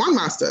 1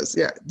 master's.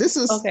 Yeah, this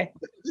is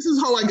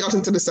how I got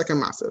into the 2nd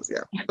master's.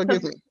 Yeah,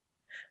 forgive me.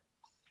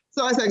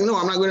 So I was like, no,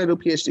 I'm not going to do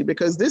PhD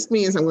because this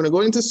means I'm going to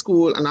go into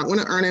school and I'm going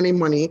to earn any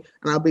money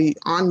and I'll be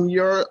on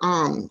your,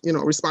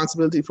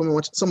 responsibility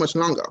for so much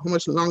longer. How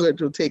much longer it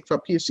will take for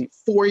a PhD?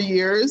 4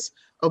 years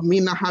of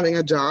me not having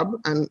a job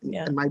and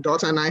my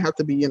daughter and I have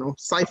to be,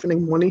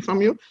 siphoning money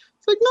from you.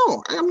 It's like,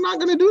 no, I am not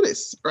going to do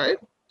this, right?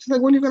 She's like,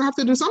 well, you're going to have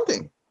to do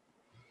something,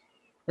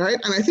 right?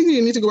 And I think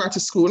you need to go back to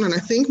school. And I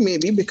think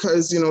maybe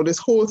because, this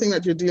whole thing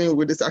that you're dealing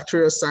with, this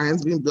actuarial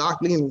science, being black,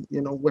 being,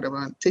 whatever,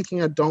 and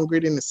taking a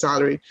downgrade in the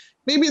salary,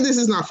 maybe this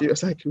is not for you.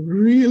 It's like,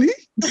 really?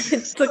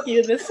 It took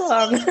you this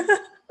long.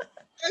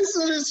 And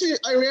so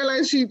I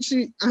realized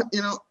she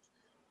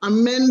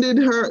amended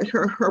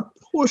her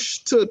push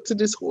to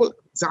this whole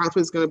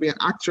Zanifa is going to be an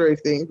actuary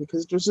thing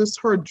because it was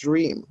just her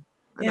dream.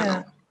 I don't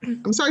know.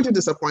 I'm sorry to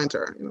disappoint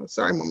her.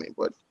 Sorry, mommy,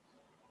 but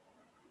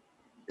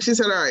she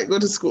said, all right, go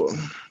to school.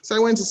 So I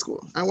went to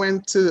school. I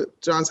went to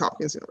Johns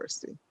Hopkins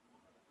University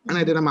and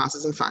I did a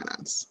master's in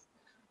finance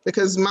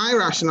because my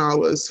rationale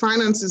was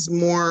finance is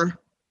more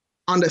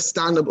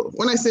understandable.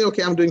 When I say,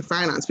 okay, I'm doing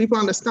finance, people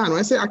understand. When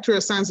I say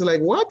actuarial science, they're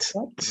like, what?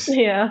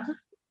 Yeah.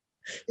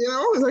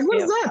 It's like, what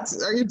is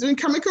that? Are you doing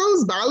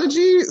chemicals, biology?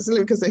 It's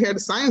because they hear the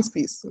science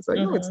piece. It's like,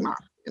 no, it's not,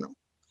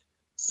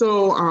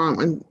 So,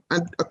 and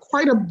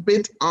quite a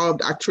bit of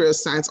the actuarial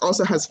science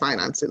also has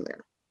finance in there.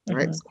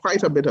 Right, it's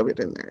quite a bit of it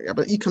in there. Yeah,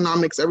 but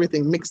economics,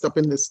 everything mixed up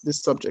in this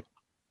subject.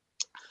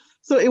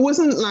 So it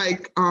wasn't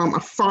like a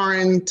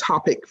foreign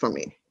topic for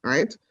me,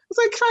 right? It's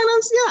like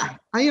finance, yeah.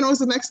 And it's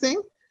the next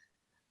thing.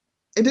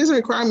 It doesn't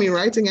require me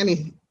writing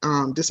any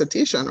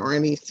dissertation or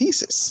any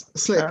thesis.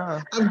 It's like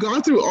I've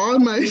gone through all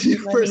my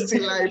university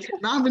life,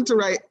 not having to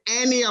write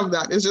any of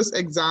that. It's just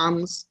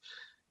exams,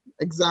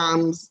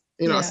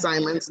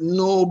 assignments,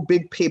 no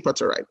big paper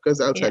to write, because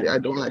I'll tell you, I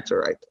don't like to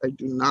write. I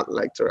do not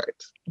like to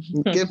write.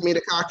 Give me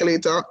the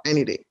calculator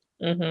any day.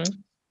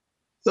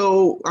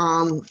 So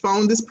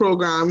found this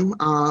program,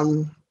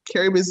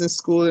 Carey Business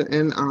School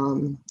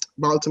in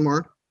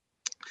Baltimore.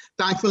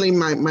 Thankfully,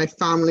 my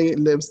family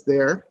lives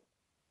there.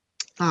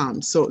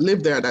 So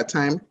lived there at that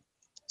time.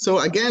 So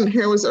again,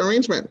 here was the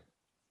arrangement.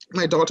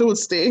 My daughter would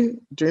stay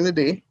during the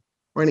day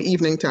or in the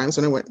evening times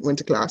when I went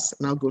to class,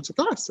 and I'll go to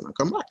class and I'll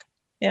come back.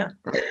 Yeah.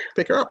 Right.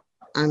 Pick her up.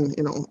 And,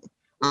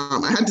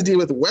 I had to deal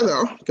with the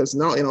weather because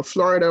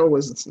Florida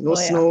was no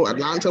snow.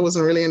 Atlanta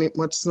wasn't really any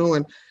much snow.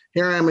 And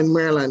here I am in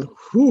Maryland.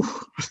 Whew.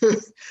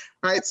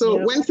 Right.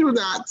 So went through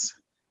that.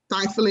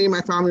 Thankfully,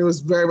 my family was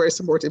very, very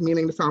supportive,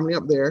 meaning the family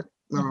up there.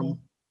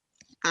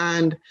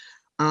 And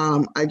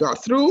I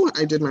got through.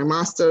 I did my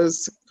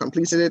master's,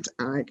 completed it.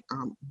 And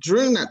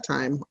during that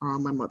time,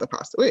 my mother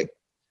passed away.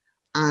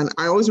 And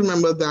I always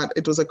remember that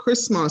it was a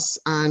Christmas,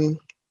 and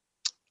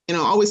I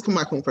always come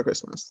back home for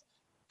Christmas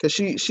because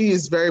she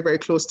is very, very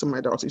close to my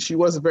daughter. She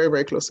was very,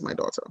 very close to my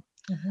daughter.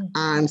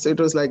 And so it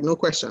was like, no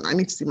question, I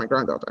need to see my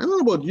granddaughter. I don't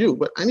know about you,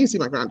 but I need to see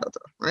my granddaughter,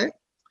 right?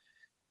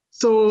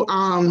 So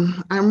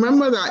I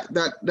remember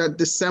that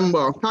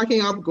December,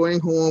 packing up, going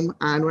home.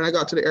 And when I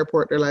got to the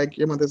airport, they're like,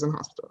 your mother's in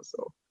hospital.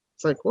 So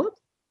it's like, what?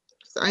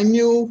 So I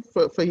knew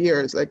for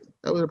years, like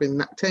that would have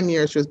been 10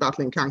 years, she was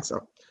battling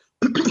cancer.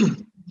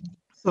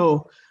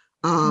 So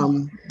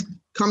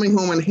coming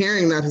home and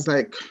hearing that is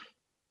like,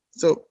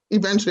 so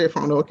eventually I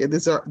found out, okay,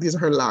 these are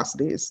her last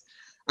days.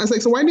 I was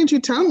like, so why didn't you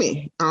tell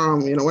me?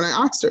 When I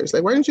asked her, it's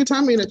like, why didn't you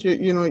tell me that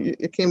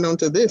it came down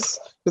to this?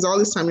 Because all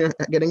this time you're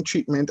getting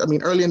treatment. I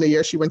mean, early in the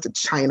year, she went to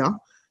China.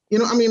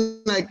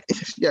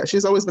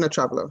 She's always been a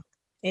traveler.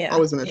 Yeah.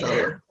 Always been a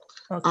traveler.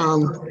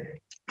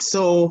 Okay.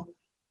 So,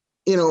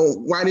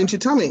 why didn't you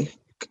tell me?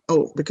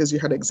 Oh, because you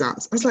had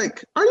exams. I was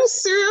like, are you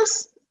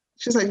serious?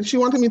 she's like, she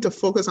wanted me to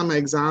focus on my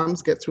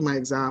exams, get through my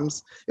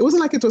exams. It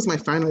wasn't like it was my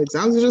final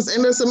exams, it was just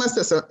end of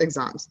semester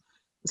exams.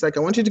 It's like,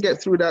 I want you to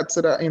get through that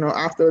so that,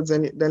 afterwards,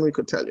 and then we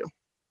could tell you.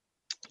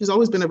 She's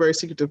always been a very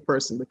secretive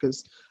person,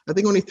 because I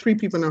think only 3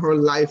 people in her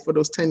life for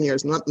those 10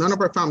 years, none of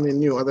her family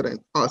knew other than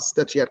us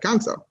that she had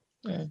cancer.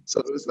 Yeah. So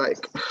it was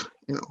like,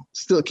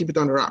 still keep it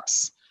under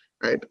wraps,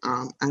 right?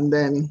 And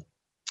then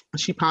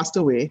she passed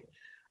away,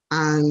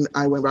 and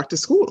I went back to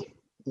school.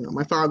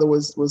 My father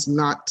was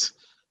not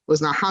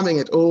having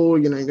it. Oh,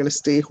 you're going to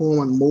stay home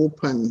and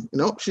mope, and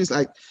she's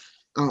like,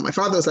 my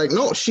father was like,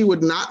 no, she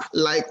would not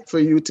like for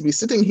you to be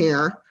sitting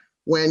here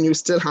when you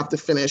still have to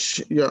finish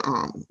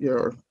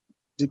your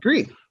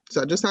degree.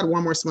 So I just had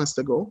 1 more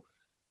semester to go.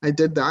 I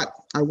did that.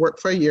 I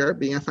worked for a year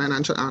being a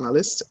financial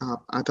analyst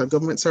at a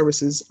government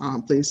services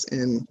place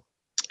in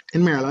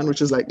Maryland,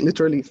 which is like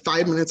literally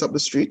 5 minutes up the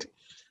street.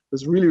 I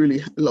was really,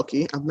 really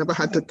lucky. I've never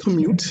had to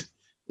commute,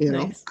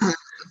 Nice.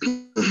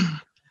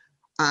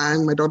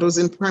 And my daughter was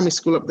in primary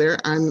school up there.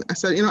 And I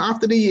said,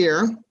 after the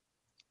year,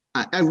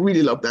 I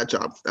really loved that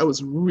job. That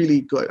was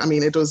really good. I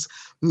mean, it was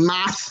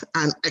math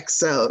and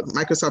Excel,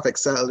 Microsoft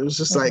Excel. It was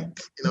just like,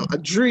 a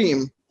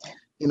dream,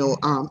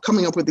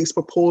 coming up with these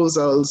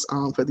proposals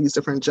for these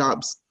different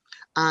jobs.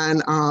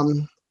 And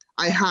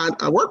I had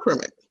a work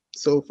permit.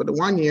 So for the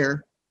 1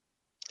 year,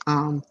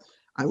 I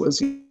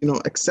was,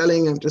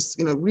 excelling and just,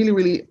 really,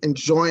 really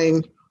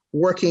enjoying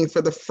working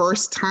for the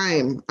first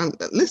time.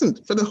 Listen,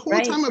 for the whole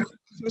time of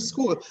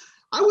school,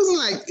 I wasn't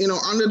like,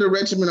 under the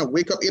regimen of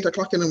wake up 8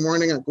 o'clock in the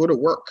morning and go to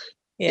work.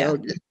 Yeah.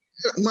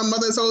 My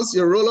mother's house,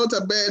 you roll out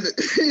of bed,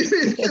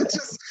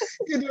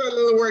 you do a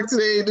little work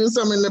today, you do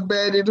some in the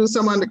bed, you do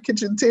some on the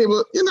kitchen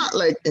table. You're not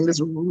like in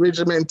this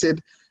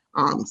regimented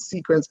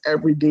sequence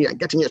every day and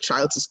getting your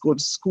child to go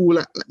to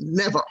school.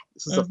 Never.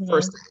 This is the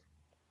first time.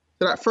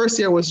 So that first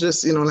year was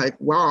just, like,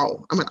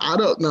 wow, I'm an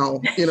adult now,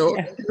 You're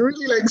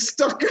really like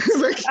stuck.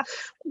 Like,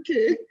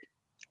 okay.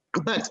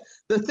 But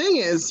the thing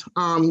is,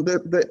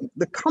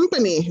 the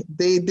company,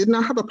 they did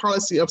not have a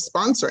policy of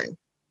sponsoring,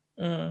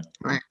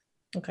 right?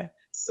 Okay.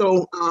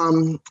 So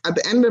at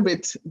the end of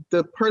it,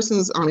 the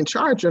persons in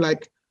charge are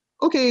like,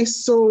 okay,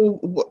 so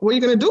what are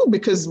you going to do?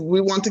 Because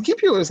we want to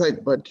keep you. It's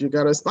like, but you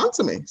got to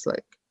sponsor me. It's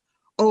like,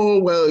 oh,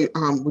 well,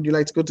 would you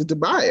like to go to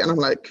Dubai? And I'm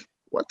like,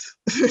 what?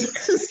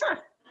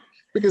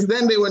 Because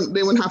then they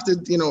wouldn't have to,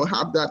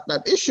 have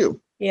that issue.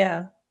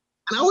 Yeah.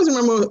 And I always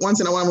remember once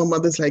in a while, my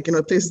mother's like,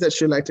 places that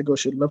she'd like to go,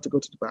 she'd love to go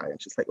to Dubai.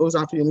 And she's like, oh,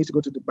 Zanifa, you need to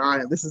go to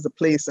Dubai. And this is the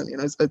place. And,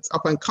 it's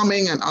up and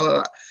coming and all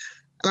of that.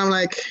 And I'm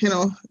like,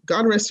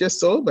 God rest your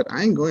soul, but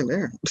I ain't going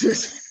there.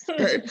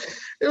 Right?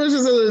 It was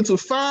just a little too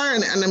far.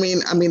 And I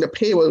mean, the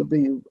pay will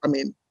be,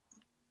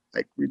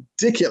 like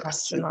ridiculous.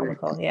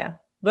 Astronomical, yeah.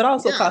 But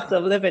also cost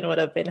of living would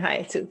have been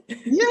high too.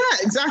 Yeah,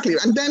 exactly.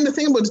 And then the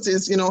thing about it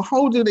is,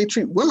 how do they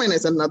treat women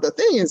is another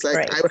thing. It's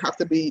like, I would have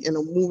to be,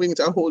 moving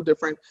to a whole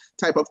different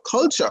type of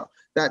culture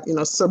that,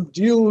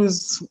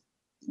 subdues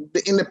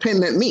the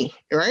independent me,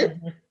 right?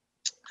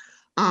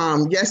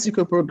 Yes, you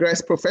could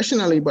progress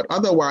professionally, but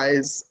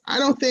otherwise, I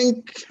don't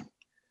think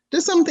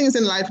there's some things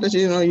in life that,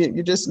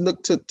 you just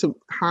look to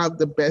have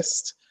the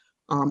best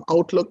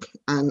outlook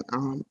and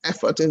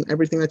effort in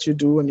everything that you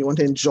do, and you want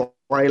to enjoy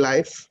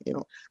life.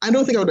 I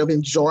don't think I would have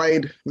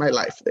enjoyed my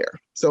life there.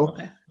 So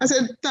I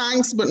said,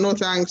 thanks, but no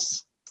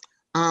thanks.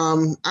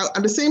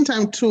 At the same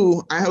time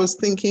too, I was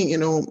thinking,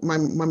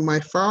 my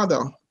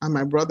father and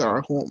my brother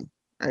are home,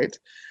 right?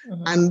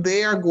 And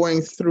they are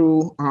going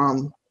through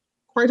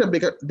quite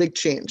a big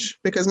change,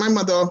 because my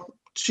mother,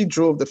 she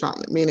drove the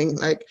family, meaning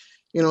like,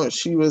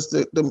 she was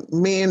the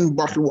main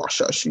bottle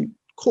washer. She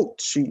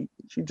cooked, she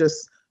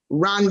just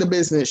ran the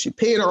business. She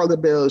paid all the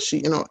bills.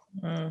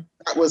 That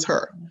was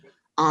her.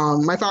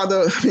 My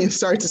father,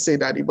 sorry to say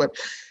daddy, but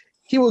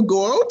he would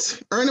go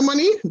out, earn the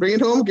money, bring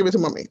it home, give it to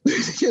mommy.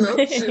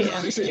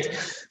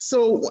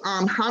 So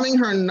having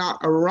her not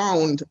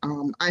around,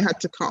 I had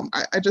to come.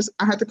 I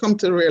had to come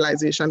to the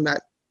realization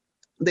that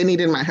they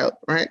needed my help,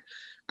 right?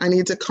 I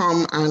need to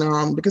come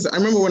and because I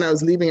remember when I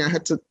was leaving, I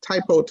had to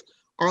type out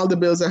all the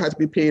bills that had to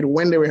be paid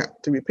when they were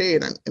to be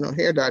paid, and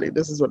here, daddy,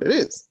 this is what it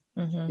is.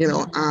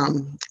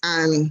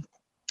 And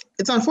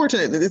it's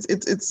unfortunate.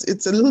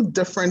 It's a little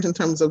different in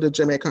terms of the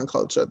Jamaican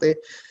culture.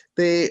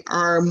 They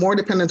are more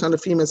dependent on the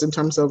females in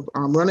terms of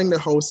running the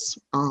house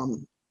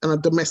on a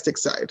domestic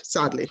side.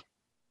 Sadly,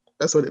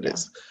 that's what it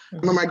is. I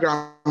remember my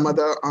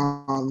grandmother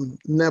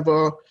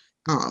never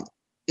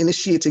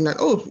initiating that.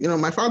 Oh,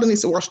 my father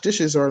needs to wash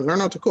dishes or learn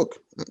how to cook.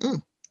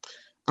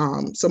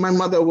 So my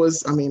mother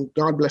was,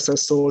 God bless her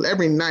soul.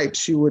 Every night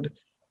she would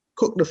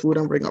cook the food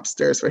and bring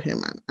upstairs for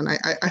him. And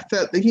I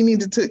felt that he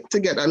needed to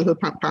get a little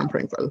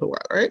pampering for a little while,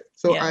 right?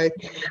 So I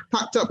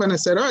packed up and I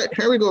said, all right,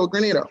 here we go,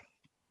 Grenada.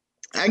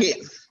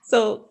 Again.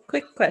 So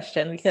quick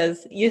question,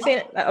 because you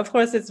say, of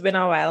course, it's been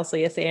a while, so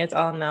you're saying it's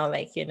all now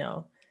like,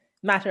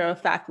 matter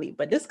of factly,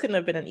 but this couldn't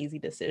have been an easy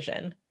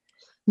decision.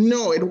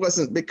 No, it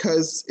wasn't,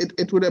 because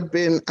it would have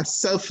been a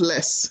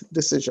selfless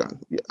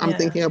decision. I'm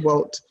thinking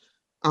about,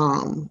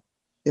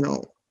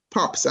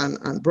 pops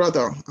and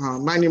brother.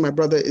 Mind you, my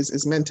brother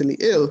is mentally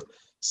ill.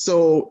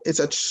 So it's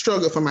a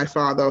struggle for my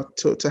father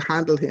to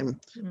handle him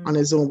on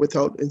his own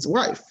without his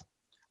wife.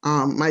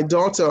 My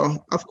daughter,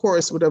 of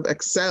course, would have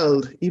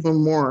excelled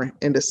even more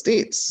in the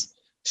States.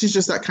 She's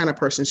just that kind of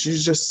person.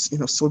 She's just,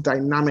 so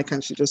dynamic,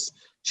 and she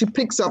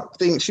picks up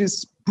things.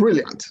 She's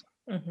brilliant.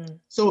 Mm-hmm.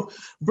 So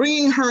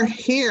bringing her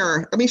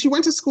here, I mean, she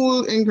went to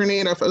school in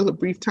Grenada for a little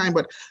brief time,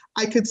 but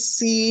I could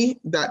see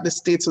that the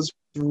States was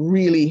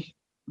really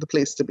the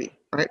place to be,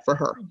 right, for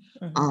her.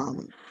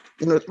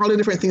 Mm-hmm. All the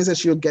different things that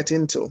she'll get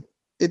into.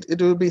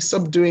 It will be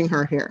subduing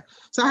her here.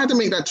 So I had to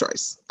make that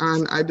choice.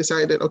 And I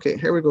decided, okay,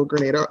 here we go,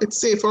 Grenada. It's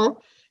safer.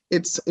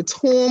 It's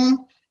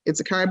home. It's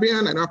the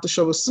Caribbean. I don't have to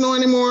shovel snow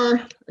anymore.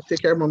 I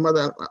take care of my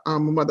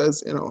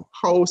mother's,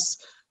 house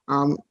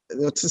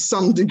to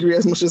some degree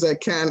as much as I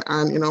can,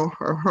 and,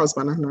 her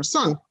husband and her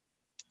son.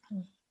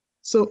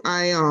 So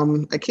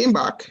I came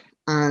back,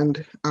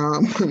 and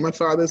my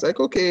father's like,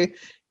 okay,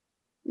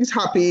 he's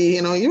happy.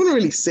 You wouldn't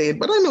really say it,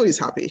 but I know he's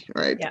happy,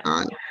 right?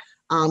 Yeah.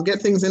 And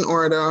get things in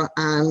order.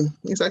 And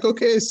he's like,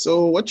 okay,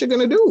 so what you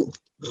gonna do?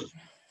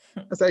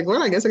 I was like,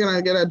 well, I guess I'm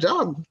gonna get a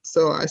job.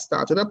 So I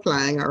started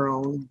applying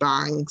around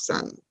banks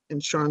and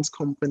insurance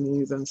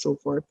companies and so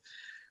forth.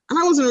 And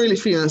I wasn't really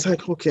feeling, I was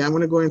like, okay, I'm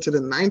gonna go into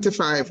the 9 to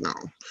 5 now.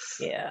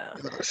 Yeah.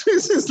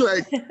 It's just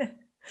like,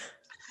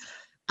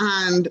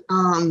 and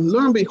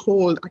lo and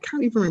behold, I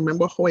can't even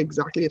remember how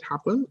exactly it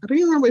happened. I don't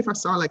even remember if I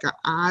saw like an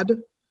ad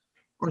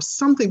or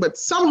something, but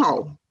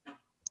somehow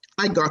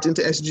I got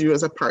into SGU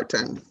as a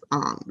part-time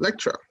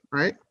lecturer,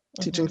 right?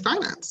 Mm-hmm. Teaching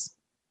finance.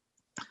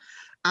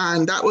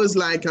 And that was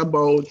like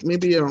about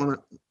maybe around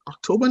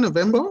October,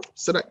 November.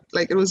 So that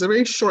it was a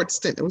very short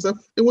stint.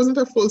 It wasn't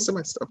a full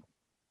semester.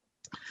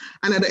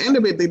 And at the end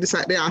of it,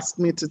 they asked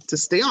me to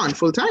stay on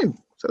full time.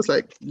 So I was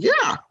like,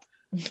 yeah.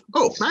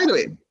 Oh, by the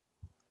way,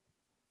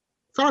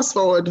 fast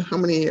forward how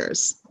many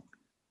years?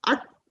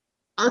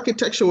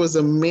 Architecture was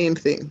the main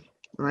thing,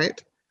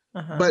 right?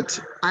 Uh-huh.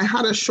 But I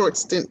had a short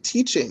stint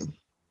teaching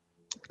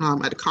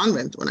at a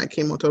convent when I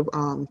came out of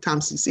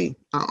TAMCC,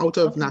 out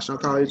of National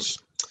College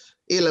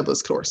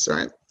A-levels course,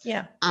 right?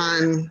 Yeah.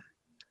 And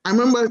I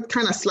remember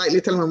kind of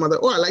slightly telling my mother,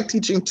 oh, I like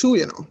teaching too,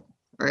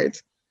 right?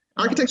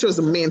 Mm-hmm. Architecture was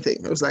the main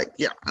thing. It was like,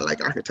 yeah, I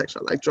like architecture,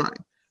 I like drawing.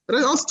 But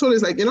I also told her,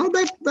 like,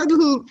 that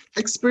little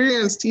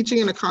experience teaching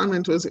in a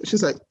convent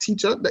she's like,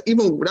 teacher,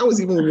 that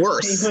was even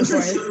worse. She's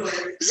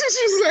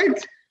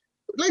like,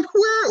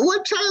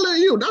 what child are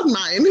you? Not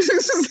mine. It's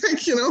just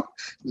like,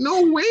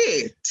 no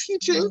way,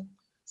 teaching. Mm-hmm.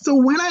 So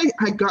when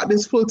I got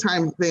this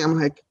full-time thing, I'm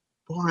like,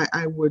 boy,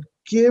 I would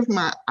give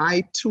my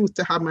eye tooth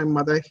to have my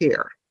mother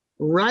here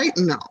right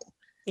now.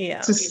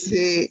 Yeah. To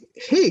say,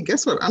 hey,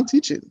 guess what? I'm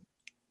teaching,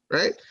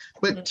 right?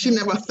 But mm-hmm. she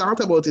never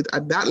thought about it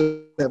at that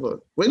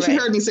level. When she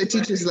heard me say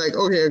teaching, she's like,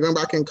 okay, you're going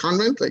back in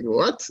convent? Like,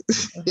 what?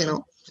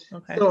 Mm-hmm.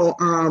 Okay.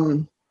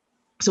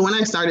 So when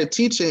I started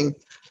teaching,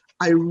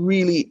 I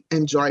really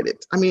enjoyed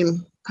it. I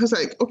mean, I was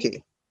like,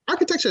 okay,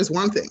 architecture is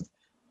one thing.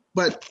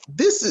 But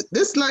this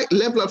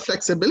level of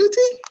flexibility,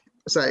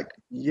 it's like,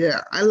 yeah,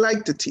 I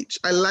like to teach.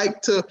 I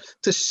like to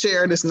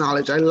share this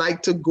knowledge. I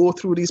like to go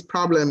through these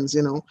problems,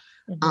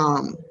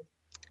 Mm-hmm.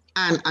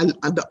 And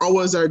the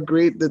hours are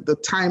great. The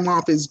time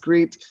off is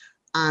great,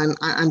 and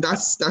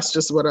that's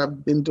just what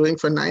I've been doing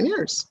for 9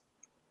 years.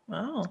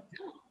 Wow.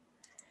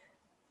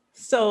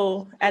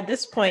 So at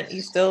this point,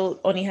 you still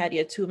only had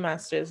your 2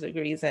 master's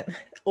degrees and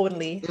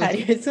had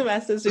your 2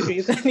 master's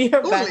degrees and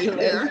your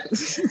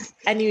bachelor's. Yeah.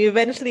 And you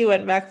eventually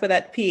went back for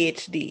that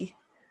PhD.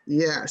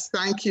 Yes.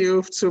 Thank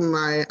you to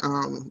my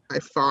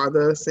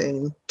father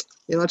saying,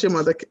 what your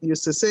mother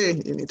used to say,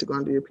 you need to go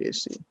and do your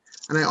PhD.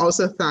 And I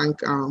also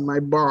thank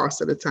my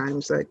boss at the time.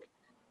 It's like,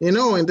 in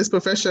this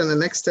profession, the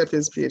next step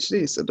is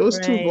PhD. So those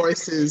two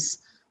voices,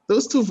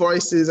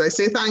 I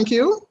say thank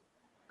you.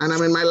 And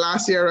I'm in my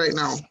last year right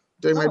now,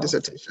 doing my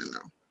dissertation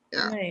now.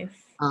 Yeah. Nice.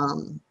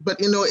 But,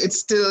 it's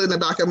still in the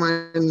back of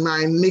my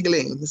mind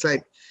niggling. It's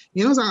like,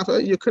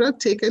 Zanifa, you could have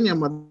taken your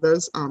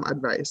mother's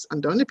advice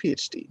and done the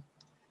PhD.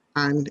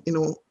 And,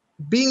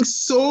 being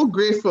so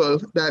grateful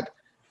that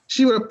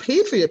she would have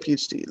paid for your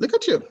PhD. Look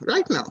at you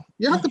right now.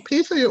 You have to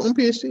pay for your own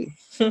PhD,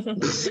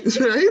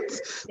 right?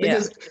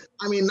 Because,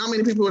 not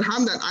many people would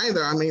have that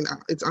either.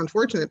 It's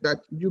unfortunate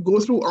that you go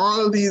through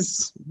all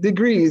these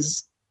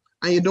degrees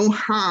and you don't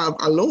have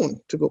a loan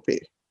to go pay.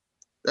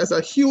 That's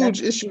a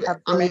huge issue.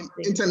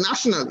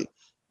 Internationally.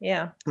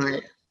 Yeah.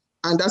 Right.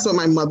 And that's what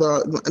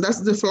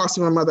that's the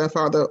philosophy my mother and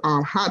father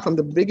had from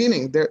the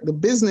beginning. The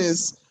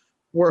business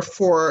were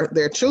for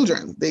their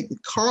children. They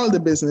called the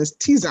business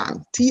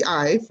Tizan,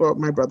 T-I for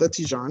my brother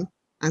Tijan,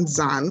 and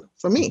Zan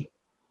for me.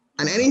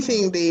 And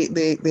anything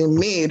they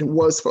made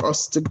was for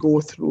us to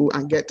go through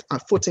and get a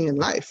footing in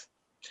life.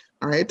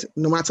 All right.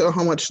 No matter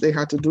how much they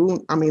had to do.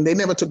 they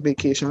never took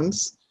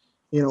vacations.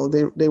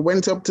 They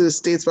went up to the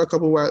States for a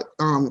couple of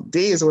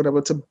days or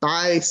whatever to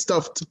buy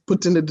stuff to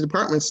put in the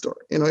department store.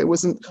 It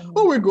wasn't,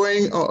 we're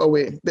going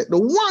away. The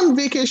one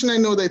vacation I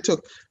know they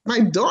took, my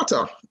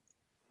daughter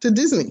to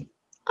Disney.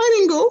 I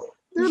didn't go.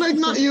 They were like,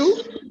 not you.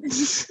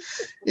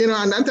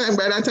 And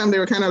by that time they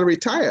were kind of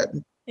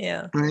retired.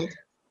 Yeah. Right.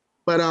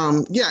 But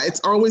yeah,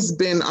 it's always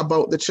been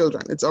about the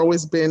children. It's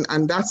always been,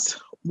 and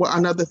that's what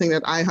another thing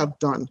that I have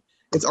done.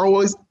 It's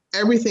always,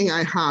 everything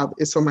I have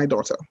is for my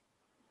daughter,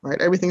 right?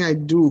 Everything I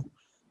do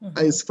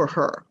is for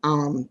her.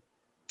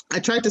 I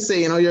try to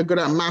say, you're good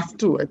at math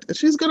too.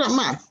 She's good at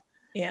math.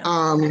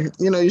 Yeah.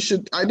 You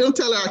should, I don't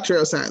tell her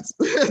actuarial science.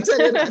 I tell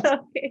you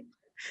that. Okay.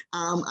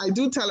 I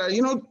do tell her,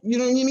 you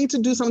need to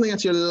do something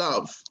that you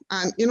love.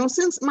 And,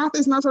 since math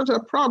is not such a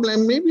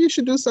problem, maybe you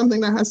should do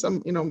something that has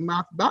some,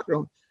 math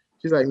background.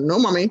 She's like, no,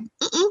 mommy,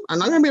 I'm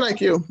not going to be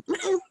like you.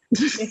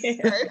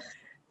 Right?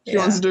 She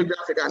wants to do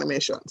graphic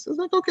animations. It's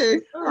like, okay,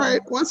 all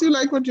right. Once you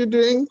like what you're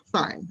doing,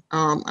 fine.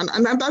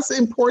 And that's the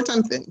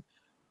important thing.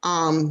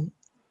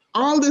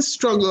 All this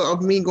struggle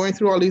of me going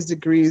through all these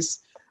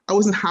degrees, I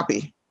wasn't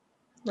happy.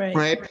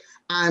 Right.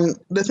 And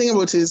the thing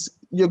about it is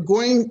you're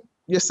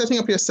setting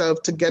up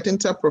yourself to get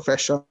into a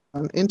profession,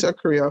 into a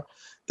career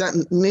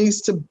that needs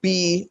to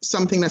be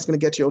something that's going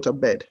to get you out of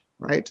bed,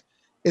 right?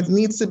 It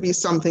needs to be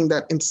something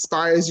that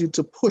inspires you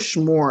to push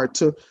more,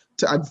 to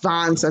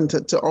advance, and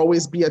to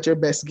always be at your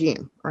best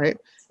game, right?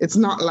 It's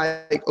not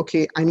like,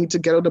 okay, I need to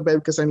get out of bed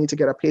because I need to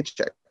get a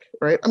paycheck,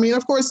 right? I mean,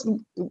 of course,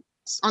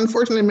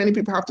 unfortunately, many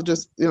people have to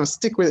just,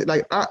 stick with it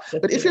like that.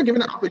 But if you're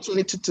given an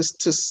opportunity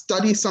to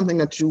study something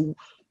that you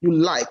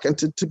like, and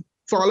to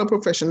follow a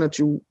profession that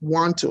you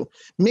want to,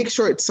 make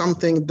sure it's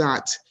something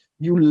that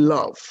you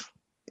love.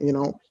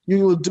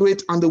 You will do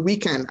it on the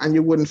weekend and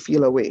you wouldn't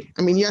feel away.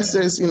 I mean, yes,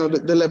 there's,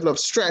 the level of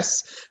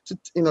stress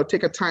to,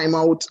 take a time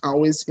out,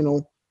 always,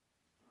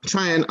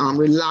 try and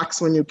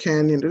relax when you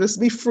can, just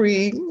be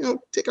free,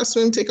 take a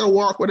swim, take a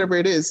walk, whatever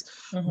it is.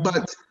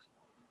 But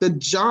the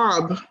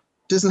job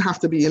doesn't have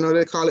to be,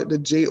 they call it the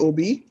job.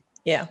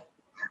 Yeah.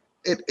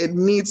 It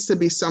needs to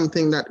be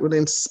something that would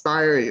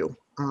inspire you,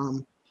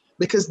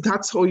 because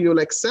that's how you'll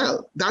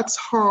excel. That's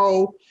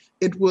how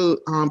it will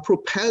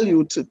propel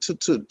you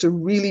to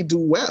really do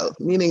well,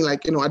 meaning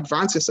like,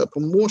 advance yourself,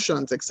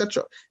 promotions,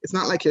 etc. It's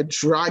not like you're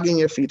dragging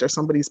your feet or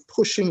somebody's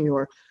pushing you,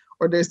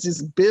 or there's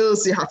these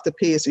bills you have to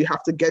pay, so you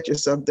have to get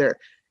yourself there.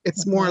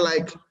 It's more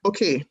like,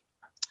 okay,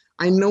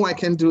 I know I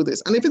can do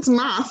this. And if it's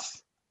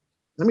math,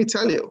 let me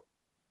tell you,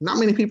 not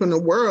many people in the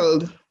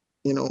world,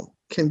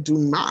 can do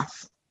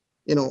math,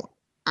 and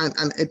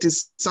it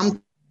is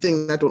something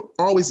that will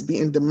always be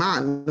in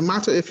demand, no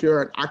matter if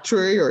you're an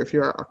actuary or if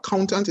you're an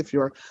accountant, if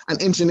you're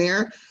an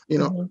engineer,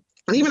 and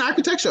even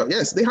architecture.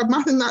 Yes, they have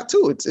math in that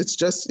too. It's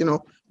just,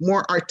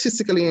 more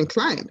artistically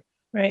inclined.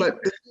 Right.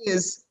 But the thing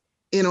is,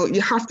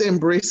 you have to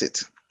embrace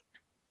it,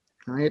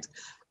 right?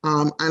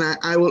 And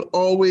I will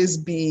always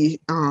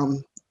be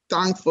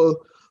thankful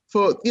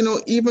for,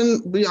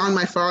 even beyond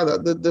my father,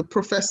 the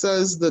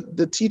professors,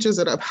 the teachers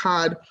that I've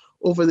had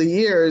over the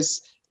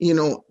years,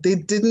 they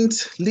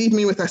didn't leave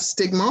me with a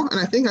stigma. And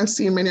I think I've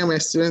seen many of my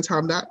students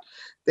have that.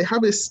 They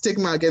have this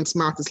stigma against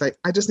math. It's like,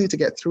 I just need to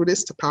get through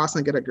this to pass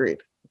and get a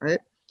grade, right?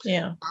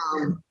 Yeah.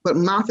 But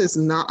math is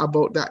not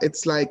about that.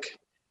 It's like,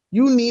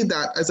 you need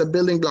that as a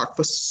building block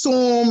for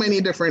so many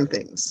different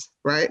things,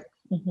 right?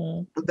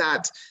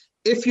 That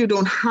if you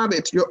don't have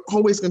it, you're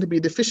always going to be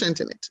deficient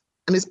in it.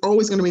 And it's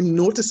always going to be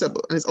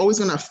noticeable, and it's always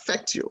going to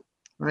affect you,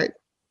 right?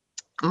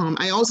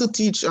 I also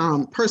teach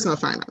personal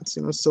finance,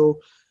 so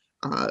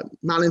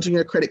managing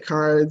your credit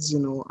cards,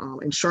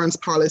 insurance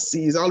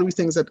policies, all these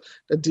things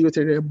that deal with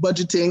your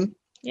budgeting.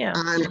 Yeah.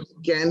 And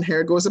again,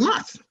 here goes the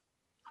math.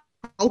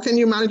 How can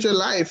you manage your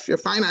life, your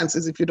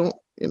finances, if you don't,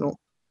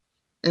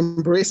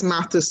 embrace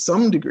math to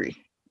some degree?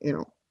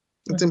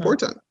 It's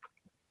important.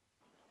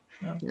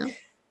 Yeah.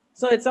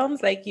 So it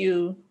sounds like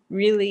you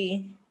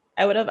really,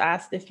 I would have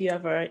asked if you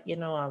ever,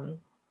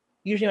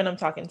 usually when I'm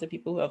talking to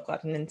people who have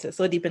gotten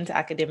so deep into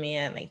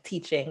academia and like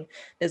teaching,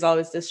 there's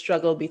always this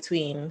struggle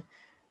between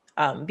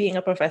being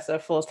a professor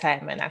full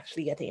time and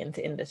actually getting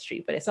into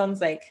industry. But it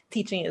sounds like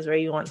teaching is where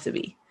you want to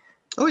be.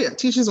 Oh yeah,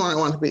 teaching is where I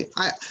want to be.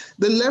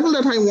 The level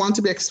that I want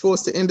to be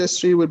exposed to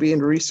industry would be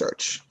in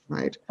research,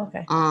 right?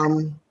 Okay.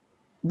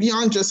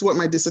 Beyond just what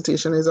my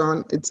dissertation is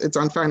on, it's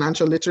on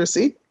financial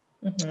literacy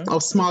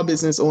of small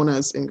business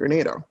owners in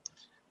Grenada.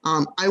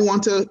 I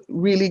want to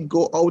really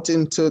go out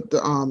into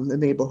the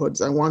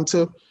neighborhoods. I want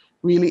to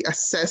really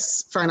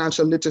assess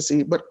financial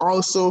literacy, but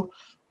also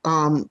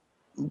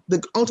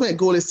the ultimate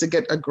goal is to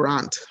get a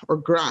grant or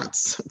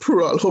grants,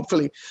 plural,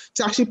 hopefully,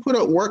 to actually put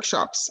out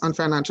workshops on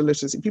financial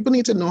literacy. People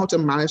need to know how to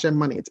manage their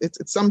money.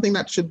 It's something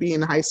that should be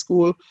in high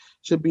school,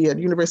 should be at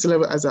university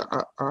level as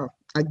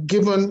a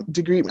given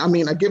degree. I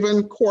mean, a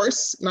given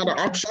course, not an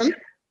option.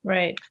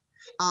 Right.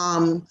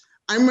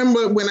 I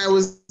remember when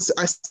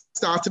I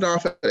started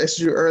off at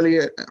SU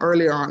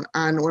early on,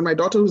 and when my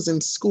daughter was in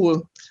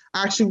school,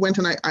 I actually went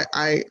and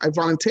I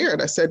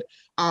volunteered. I said,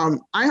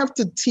 I have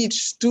to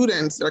teach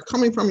students that are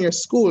coming from your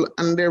school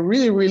and they're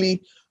really,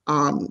 really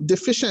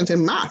deficient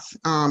in math.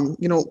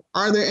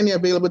 Are there any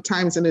available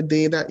times in the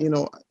day that,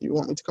 you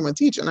want me to come and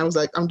teach? And I was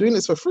like, I'm doing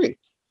this for free.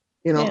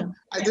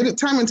 I did it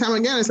time and time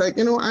again. It's like,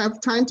 I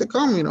have time to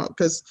come,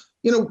 because,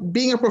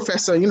 being a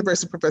professor, a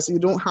university professor, you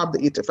don't have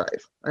the 8 to 5,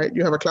 right?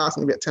 You have a class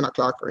maybe at 10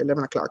 o'clock or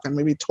 11 o'clock and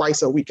maybe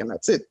twice a week and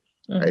that's it,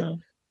 right?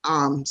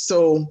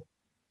 So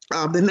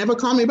they never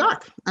called me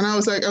back. And I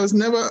was like, I was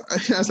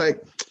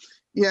like,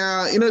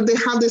 yeah, they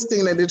have this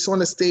thing that they just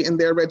want to stay in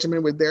their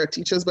regimen with their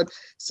teachers. But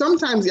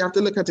sometimes you have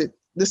to look at it.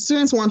 The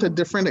students want a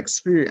different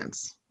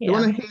experience. They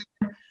want to hear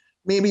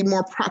maybe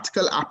more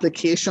practical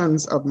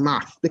applications of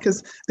math,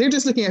 because they're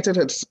just looking at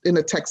it in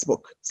a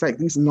textbook. It's like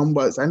these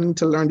numbers. I need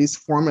to learn these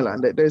formula,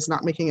 and there's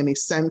not making any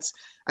sense.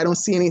 I don't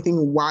see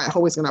anything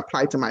how it's going to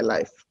apply to my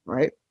life,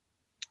 right?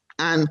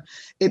 And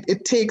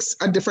it takes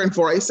a different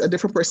voice, a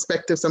different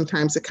perspective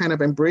sometimes to kind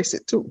of embrace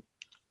it too,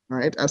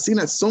 right? I've seen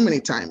that so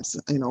many times,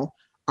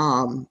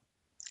 and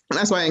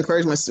that's why I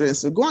encourage my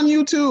students to go on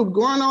YouTube,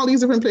 go on all these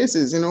different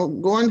places,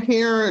 go and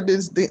hear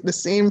the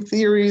same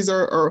theories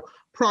or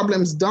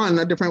problems done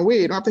a different way.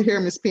 You don't have to hear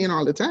Miss Payne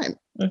all the time,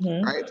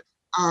 right?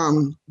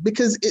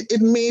 Because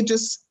it may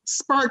just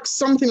spark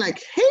something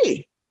like,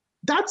 hey,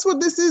 that's what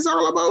this is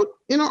all about.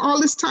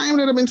 All this time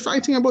that I've been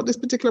fighting about this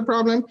particular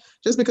problem,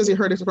 just because you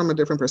heard it from a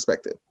different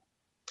perspective.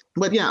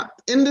 But yeah,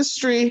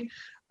 industry,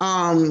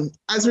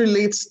 as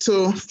relates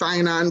to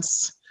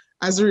finance,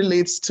 as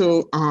relates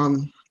to,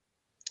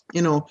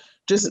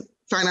 just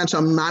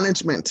financial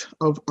management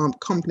of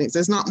companies,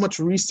 there's not much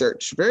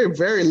research, very,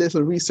 very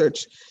little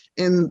research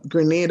in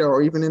Grenada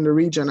or even in the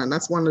region. And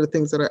that's one of the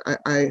things that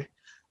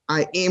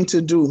I aim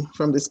to do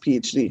from this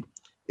PhD.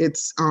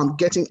 It's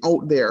getting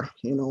out there,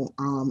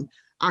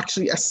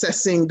 actually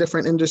assessing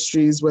different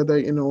industries, whether,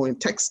 in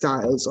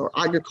textiles or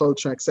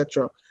agriculture,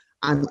 etc.,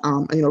 and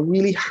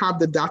really have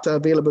the data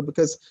available.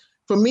 Because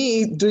for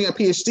me, doing a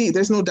PhD,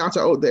 there's no data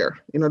out there.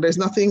 There's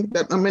nothing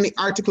many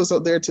articles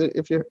out there to,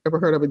 if you've ever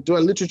heard of it, do a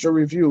literature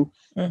review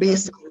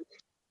based on it,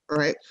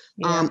 right?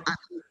 Yeah.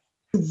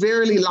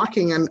 Very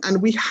lacking,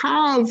 and we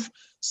have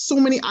so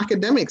many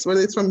academics,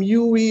 whether it's from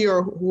UE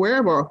or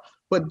whoever,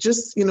 but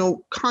just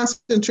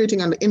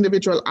concentrating on the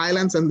individual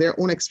islands and their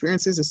own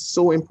experiences is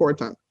so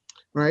important,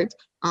 right?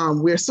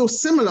 We're so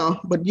similar,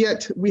 but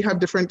yet we have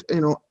different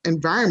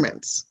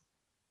environments.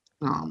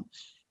 And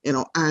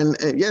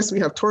yes, we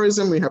have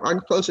tourism, we have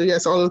agriculture,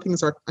 yes, all the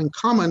things are in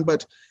common,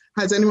 but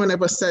has anyone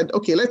ever said,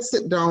 okay, let's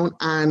sit down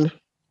and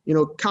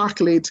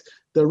calculate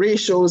the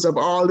ratios of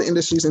all the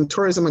industries in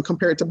tourism and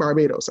compare it to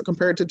Barbados or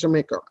compare it to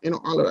Jamaica,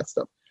 all of that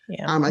stuff.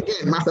 Yeah.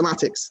 Again,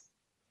 mathematics.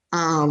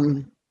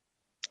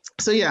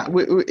 So yeah,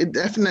 we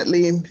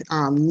definitely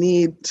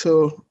need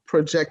to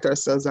project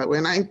ourselves that way.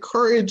 And I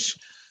encourage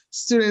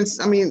students,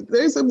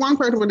 there's one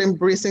part of it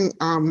embracing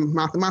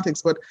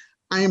mathematics, but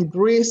I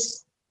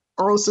embrace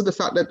also the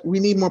fact that we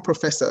need more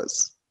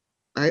professors,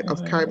 right,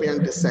 of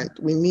Caribbean descent.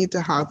 We need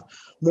to have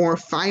more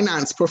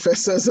finance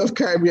professors of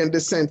Caribbean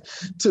descent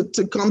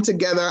to come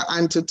together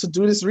and to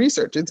do this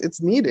research.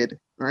 It's needed,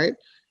 right?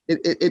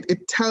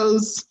 It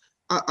tells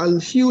a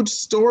huge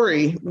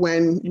story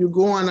when you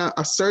go on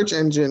a search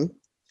engine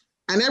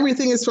and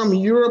everything is from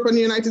Europe and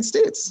the United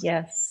States.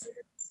 Yes.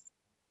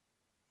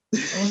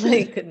 Oh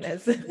my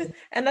goodness.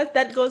 And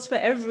that goes for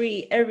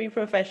every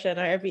profession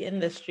or every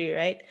industry,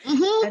 right?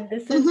 And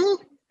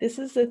this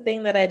is the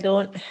thing that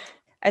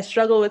I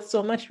struggle with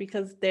so much,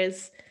 because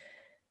there's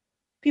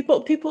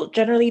people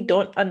generally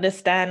don't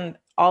understand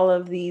all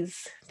of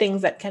these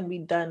things that can be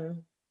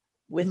done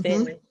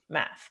within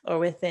math or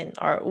within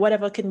or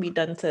whatever can be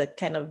done to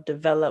kind of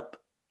develop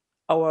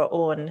our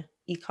own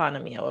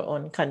economy, our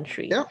own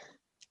country, our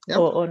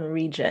own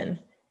region.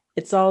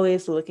 It's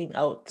always looking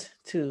out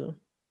to,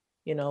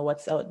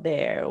 what's out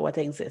there, what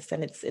exists.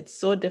 And it's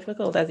so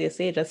difficult, as you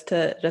say, just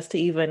to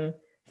even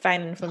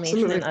find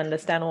information and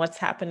understand what's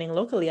happening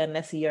locally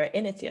unless you're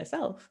in it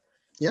yourself.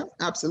 Yeah,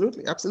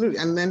 absolutely.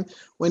 And then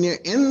when you're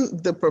in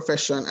the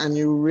profession and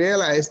you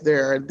realize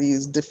there are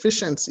these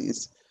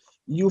deficiencies,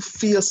 you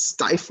feel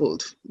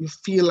stifled. You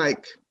feel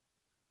like,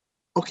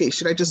 okay,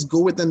 should I just go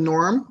with the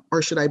norm,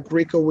 or should I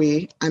break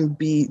away and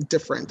be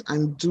different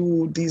and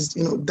do these,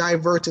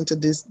 divert into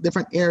these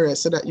different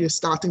areas so that you're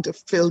starting to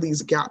fill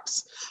these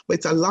gaps? But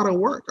it's a lot of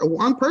work.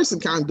 One person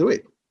can't do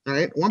it,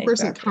 right? One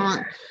person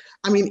can't.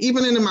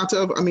 Even in the matter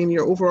of,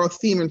 your overall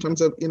theme in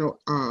terms of,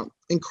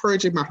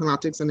 encouraging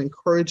mathematics and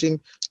encouraging,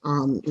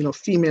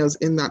 females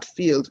in that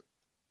field,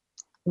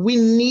 we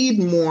need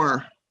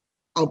more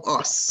of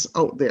us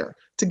out there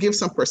to give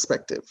some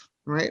perspective,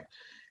 right?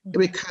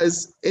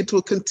 Because it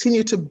will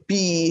continue to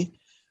be,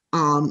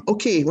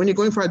 okay, when you're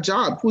going for a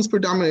job, who's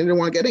predominantly the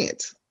one getting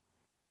it,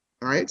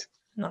 right?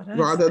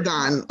 Rather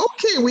than,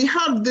 okay, we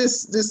have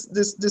this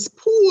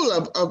pool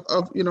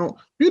of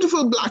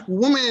beautiful Black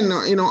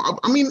women, you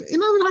don't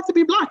even have to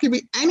be Black, it could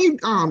be any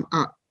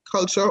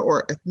culture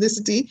or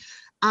ethnicity,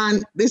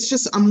 and it's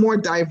just a more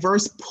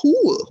diverse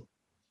pool,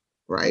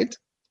 right?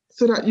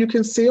 So that you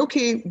can say,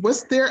 okay,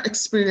 what's their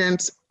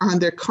experience, and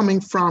they're coming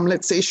from,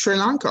 let's say, Sri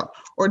Lanka,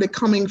 or they're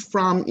coming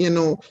from,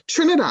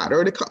 Trinidad,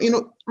 or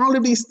all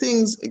of these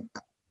things,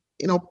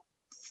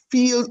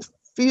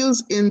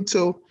 feels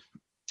into,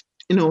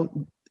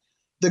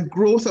 the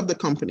growth of the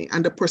company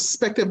and the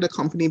perspective of the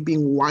company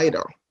being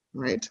wider,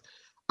 right?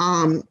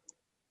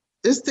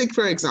 Let's take,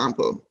 for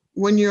example,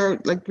 when you're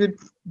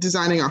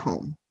designing a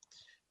home,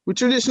 we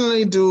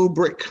traditionally do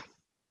brick,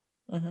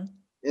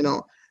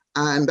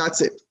 And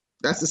that's it.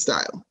 That's the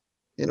style.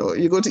 You know,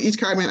 you go to each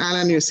Caribbean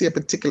island, you see a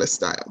particular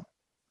style.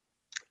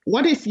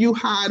 What if you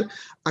had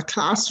a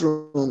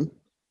classroom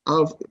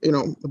of, you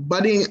know,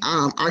 budding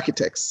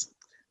architects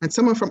and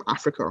someone from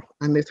Africa,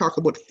 and they talk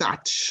about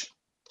thatch,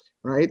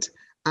 right?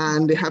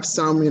 And they have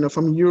some, you know,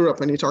 from Europe,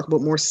 and you talk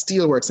about more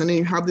steelworks, and then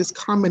you have this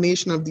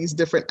combination of these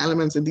different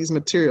elements and these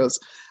materials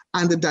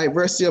and the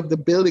diversity of the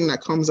building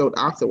that comes out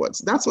afterwards.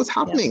 That's what's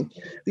happening.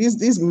 Yeah.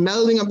 These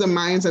melding of the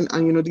minds and,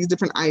 you know, these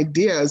different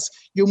ideas,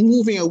 you're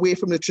moving away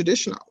from the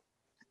traditional.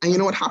 And you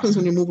know what happens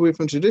when you move away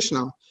from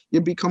traditional?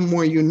 You become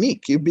more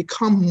unique. You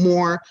become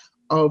more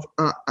of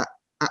an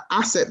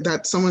asset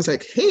that someone's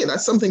like, hey,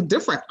 that's something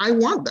different. I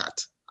want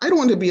that. I don't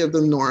want to be of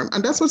the norm.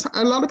 And that's what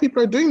a lot of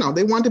people are doing now.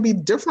 They want to be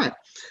different.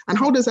 And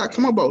how does that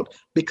come about?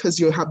 Because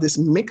you have this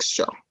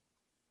mixture,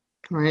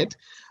 right?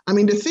 I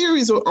mean, the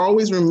theories will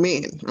always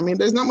remain. I mean,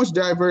 there's not much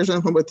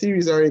diversion from what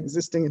theories are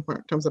existing in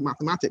terms of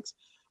mathematics.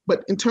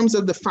 But in terms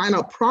of the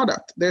final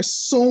product, there's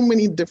so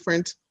many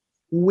different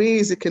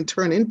ways it can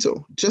turn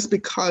into just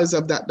because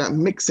of that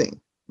mixing,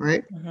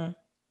 right? Mm-hmm.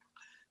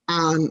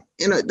 And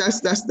you know,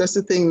 that's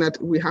the thing,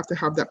 that we have to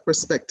have that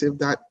perspective,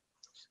 that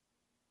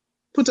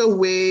put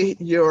away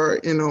your,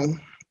 you know,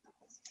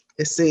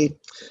 let's say,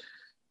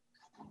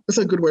 that's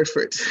a good word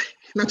for it,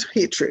 not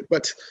hatred,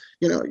 but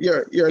you know,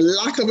 your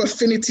lack of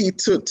affinity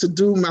to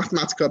do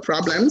mathematical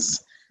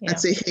problems, and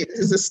say, hey, this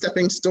is a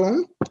stepping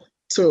stone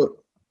to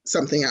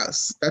something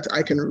else that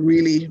I can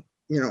really,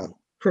 you know,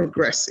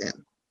 progress in,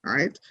 all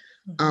right?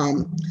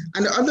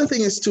 And the other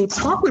thing is to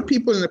talk with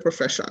people in the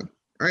profession,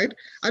 right?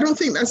 I don't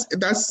think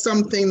that's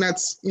something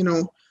that's, you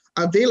know,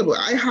 available.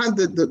 I had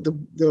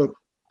the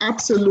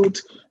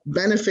absolute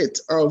benefit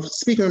of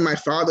speaking with my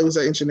father, who's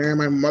an engineer,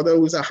 my mother,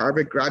 who's a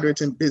Harvard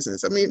graduate in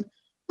business. I mean,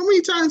 how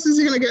many times is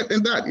he going to get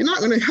in that? You're not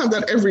going to have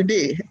that every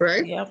day,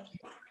 right? Yep.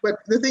 But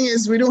the thing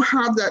is, we don't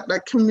have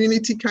that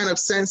community kind of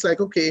sense, like,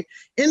 okay,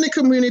 in the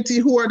community,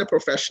 who are the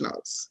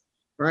professionals,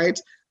 right?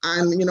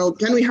 And, you know,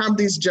 can we have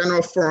these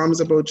general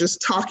forums about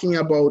just talking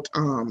about,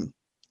 you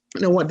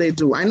know, what they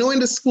do? I know in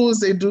the schools,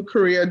 they do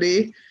career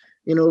day,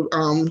 you know,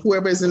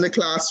 whoever is in the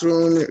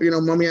classroom, you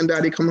know, mommy and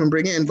daddy come and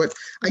bring in. But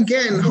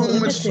again, how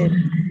limited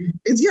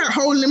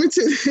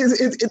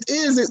it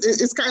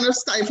is. It's kind of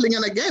stifling.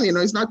 And again, you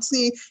know, it's not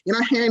seeing, you're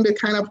not hearing the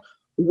kind of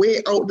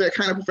way out there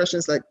kind of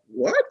professions like,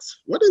 what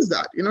is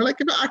that? You know,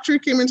 like if an actuary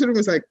came into the room,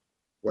 it's like,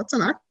 what's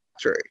an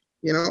actuary?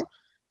 You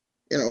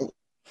know,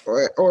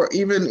 or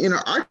even, you know,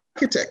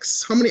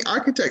 architects. How many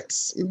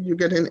architects you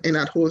get in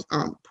that whole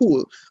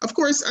pool? Of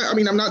course, I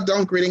mean, I'm not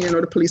downgrading, you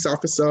know, the police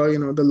officer, you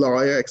know, the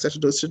lawyer, etc.,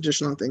 those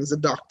traditional things, the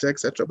doctor,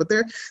 etc. But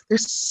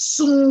there's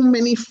so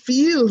many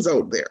fields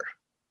out there,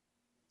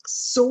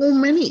 so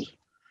many,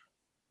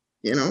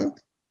 you know.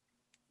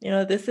 You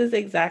know, this is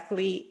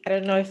exactly, I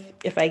don't know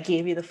if I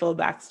gave you the full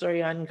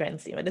backstory on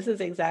Grency, but this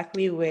is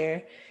exactly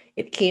where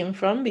it came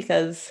from,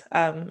 because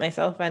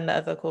myself and the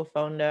other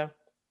co-founder,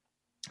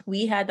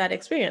 we had that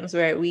experience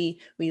where we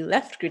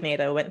left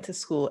Grenada, went to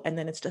school, and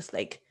then it's just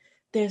like,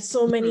 there's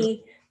so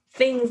many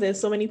things, there's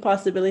so many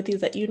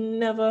possibilities that you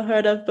never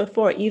heard of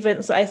before.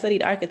 Even, so I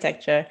studied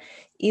architecture.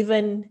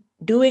 Even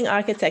doing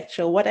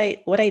architecture, what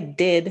I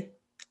did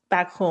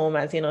back home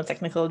as, you know,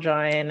 technical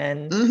drawing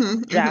and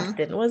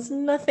drafting was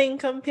nothing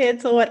compared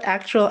to what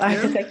actual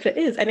architecture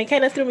is. And it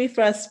kind of threw me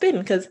for a spin,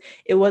 because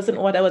it wasn't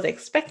what I was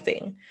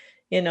expecting,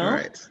 you know?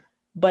 Right.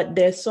 But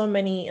there's so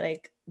many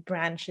like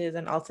branches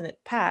and alternate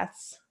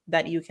paths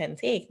that you can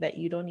take that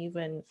you don't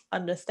even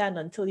understand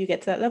until you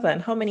get to that level.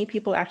 And how many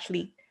people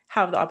actually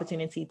have the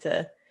opportunity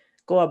to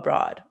go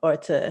abroad or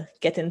to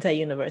get into a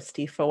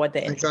university for what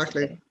they're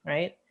interested in,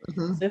 right?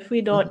 So if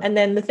we don't, and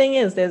then the thing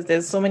is,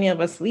 there's so many of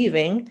us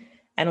leaving,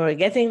 and we're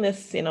getting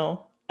this, you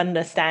know,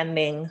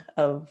 understanding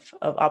of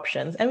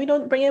options, and we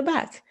don't bring it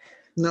back.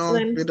 No, so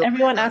then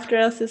everyone after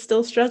us is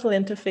still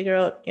struggling to figure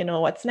out, you know,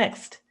 what's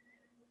next.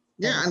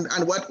 Yeah,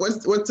 and what's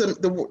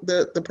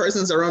the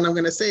persons around I'm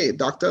going to say,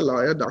 doctor,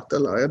 lawyer, doctor,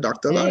 lawyer,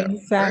 doctor, lawyer.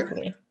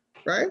 Exactly.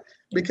 Right?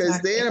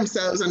 Because they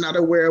themselves are not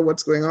aware of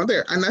what's going on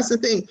there. And that's the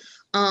thing.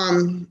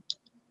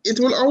 It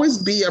will always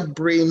be a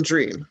brain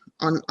drain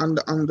on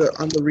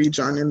the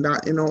region, in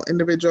that, you know,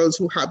 individuals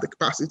who have the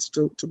capacity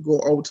to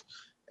go out,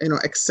 you know,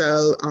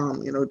 excel,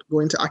 you know,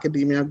 go into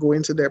academia, go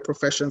into their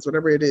professions,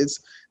 whatever it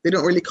is, they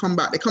don't really come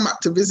back. They come back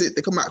to visit,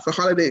 they come back for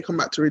holiday, they come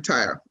back to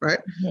retire, right?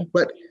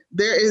 But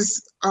there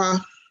is a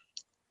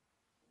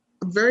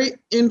very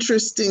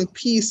interesting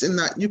piece in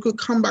that you could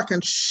come back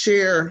and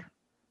share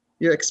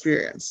your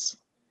experience.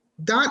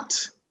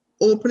 That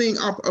opening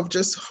up of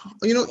just,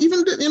 you know,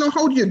 even, you know,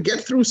 how do you get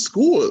through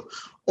school?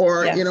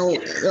 Or, you know,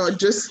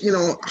 just, you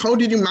know, how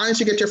did you manage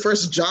to get your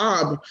first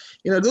job?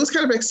 You know, those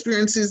kind of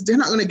experiences, they're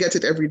not going to get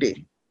it every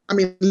day. I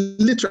mean,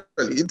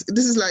 literally,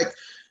 this is like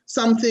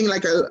something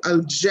like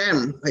a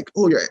gem, like,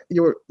 oh,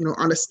 you're, you know,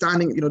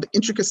 understanding, you know, the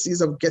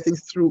intricacies of getting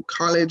through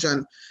college.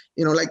 And,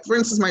 you know, like, for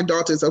instance, my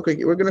daughter's,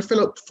 okay, we're going to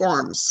fill out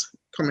forms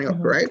coming up,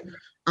 right?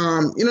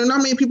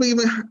 Not many people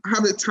even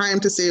have the time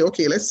to say,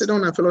 okay, let's sit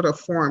down and fill out a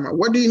form.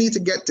 What do you need to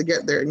get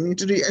there? You need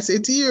to do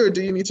SAT, or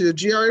do you need to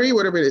do GRE,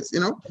 whatever it is,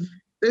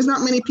 There's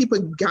not many people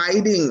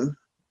guiding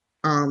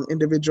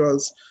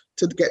individuals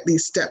to get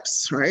these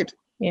steps, right?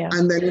 Yeah.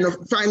 And then,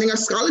 finding a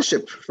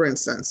scholarship, for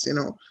instance,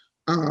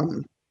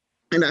 and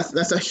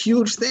that's a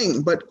huge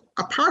thing. But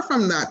apart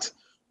from that,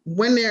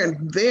 when they're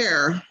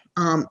there,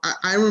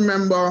 I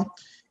remember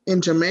in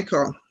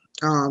Jamaica,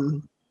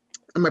 and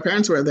my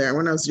parents were there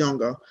when I was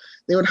younger.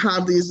 They would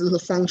have these little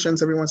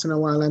functions every once in a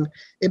while, and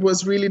it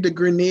was really the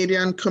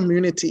Grenadian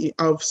community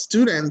of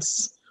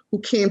students who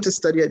came to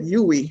study at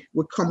UWI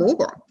would come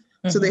over.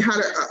 Mm-hmm. So they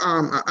had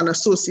an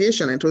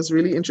association. It was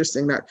really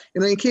interesting that,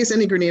 in case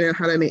any Grenadian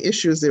had any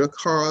issues, they would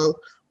call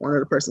one of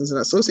the persons in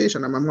the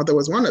association, and my mother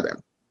was one of them,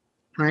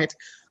 right?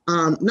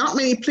 Not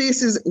many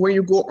places where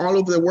you go all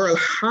over the world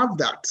have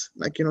that.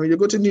 Like, you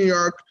go to New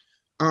York,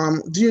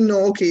 do you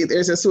know, okay,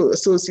 there's an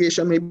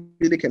association,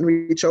 maybe they can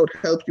reach out,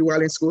 help you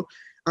while in school.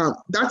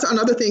 That's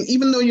another thing,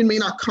 even though you may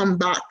not come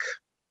back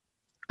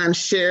and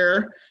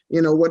share,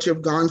 what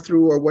you've gone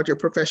through or what your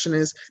profession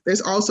is,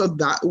 there's also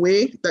that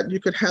way that you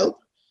could help.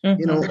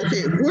 Mm-hmm.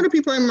 Okay, who are the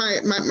people in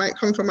might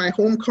come from my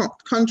home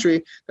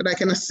country that I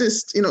can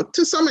assist,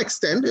 to some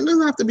extent. It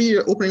doesn't have to be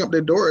opening up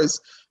the doors,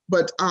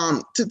 but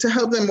to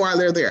help them while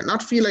they're there,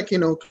 not feel like,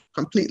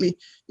 completely,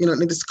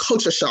 in this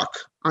culture shock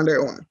on their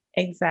own.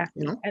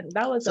 Exactly. And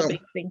that was a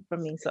big thing for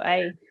me. So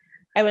I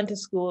went to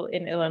school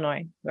in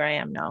Illinois, where I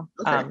am now.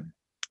 Okay.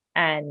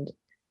 And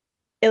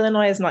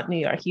Illinois is not New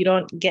York. You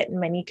don't get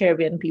many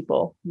Caribbean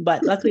people.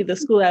 But luckily, the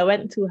school I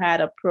went to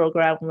had a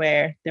program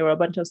where there were a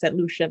bunch of St.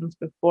 Lucians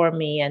before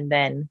me. And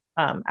then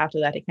after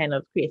that, it kind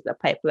of created a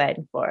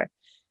pipeline for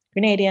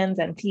Grenadians,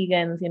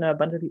 Antiguans, a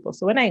bunch of people.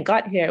 So when I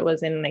got here, it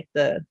was in like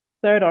the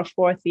 3rd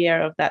or 4th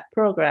year of that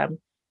program.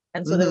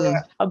 And so there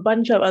were a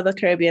bunch of other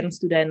Caribbean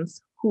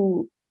students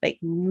who like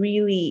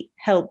really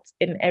helped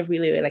in every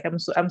way. Like I'm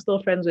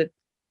still friends with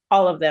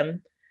all of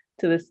them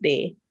to this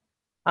day.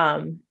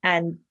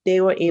 And they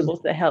were able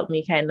to help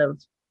me kind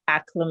of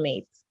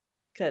acclimate,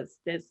 because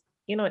there's,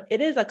 it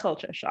is a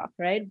culture shock,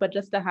 right? But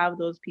just to have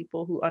those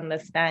people who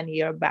understand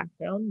your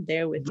background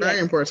there with you. Very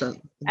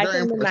important. I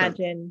can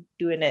imagine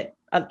doing it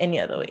any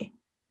other way.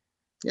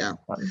 Yeah.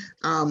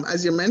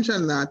 As you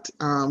mentioned that,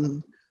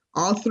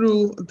 all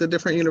through the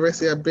different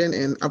universities I've been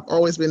in, I've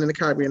always been in the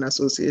Caribbean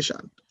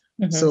Association.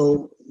 Mm-hmm.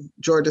 So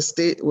Georgia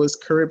State was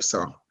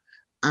CARIBSA.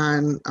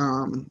 And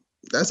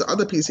that's the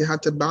other piece you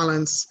had to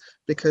balance,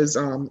 because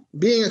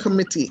being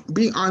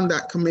on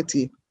that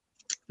committee,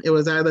 it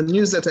was either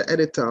newsletter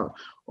editor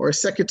or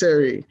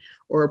secretary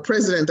or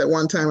president at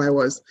one time I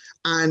was.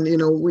 And,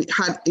 we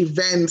had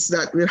events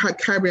that we had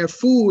Caribbean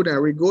food,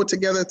 and we go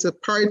together to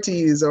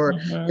parties, or,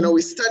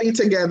 we study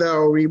together,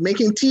 or we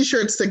making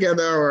T-shirts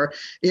together, or,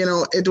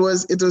 it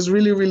was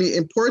really, really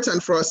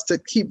important for us to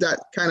keep that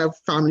kind of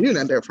family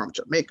union. They're from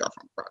Jamaica,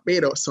 from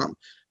Barbados,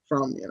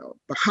 from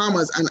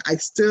Bahamas. And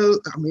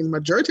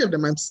majority of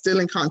them I'm still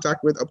in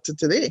contact with up to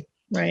today.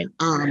 Right.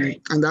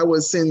 And that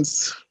was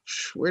since,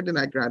 where did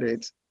I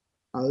graduate?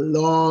 A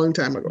long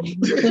time ago.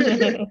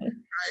 Right.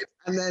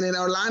 And then in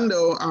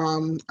Orlando,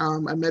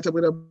 I met up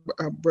with a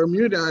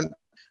Bermudan,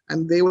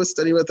 and they would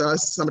study with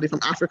us, somebody from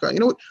Africa.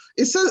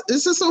 It's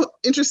just so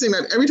interesting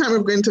that every time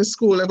I've gone to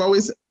school, I've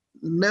always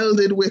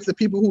melded with the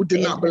people who did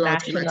not belong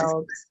to the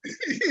United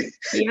States.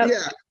 Yep.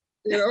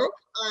 Yeah.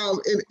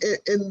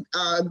 In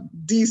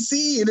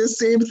DC, the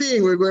same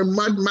thing. We're going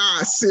mud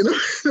mass,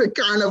 the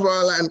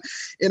carnival, and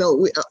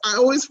I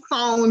always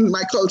found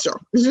my culture.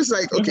 It's just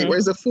like, okay,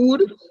 where's the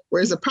food?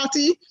 Where's the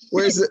party?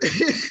 Where's the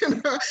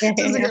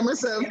just to get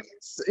myself,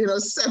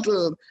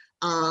 settled.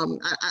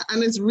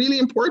 And it's really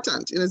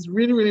important. It is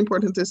really, really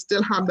important to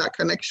still have that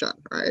connection,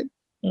 right?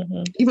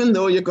 Mm-hmm. Even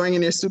though you're going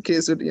in your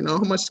suitcase with, how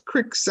much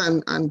cricks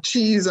and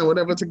cheese and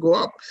whatever to go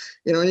up,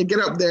 when you get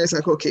up there, it's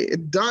like, okay,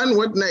 it's done.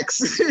 What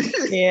next?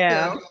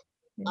 Yeah.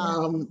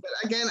 But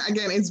again,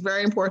 it's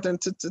very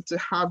important to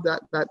have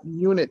that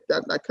unit,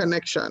 that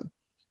connection.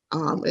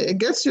 It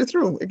gets you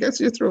through.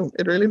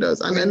 It really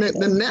does. And then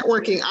the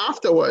networking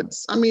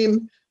afterwards.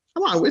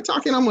 Come on, we're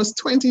talking almost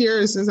 20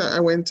 years since I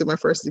went to my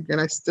first degree,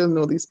 and I still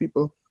know these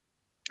people,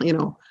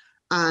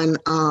 and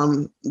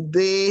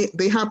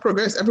they have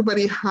progressed.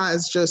 Everybody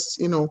has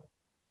just,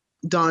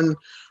 done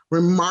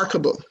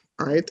remarkable,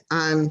 right?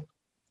 And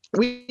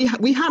we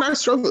had our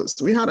struggles.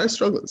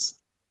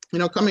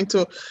 Coming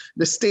to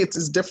the States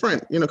is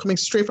different. Coming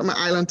straight from an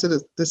island to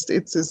the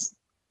States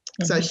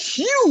it's a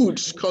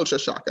huge culture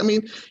shock.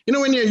 When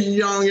you're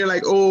young, you're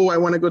like, oh, I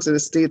want to go to the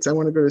States.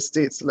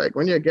 Like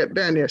when you get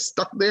there and you're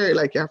stuck there,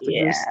 like you have to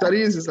do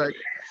studies. It's like,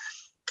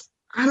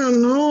 I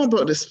don't know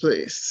about this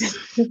place.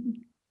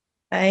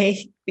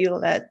 I feel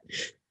that.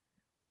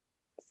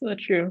 So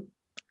true.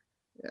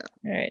 Yeah.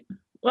 All right.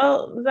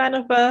 Well,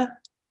 Zanifa,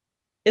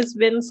 it's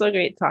been so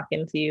great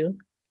talking to you.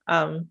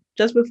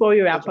 Just before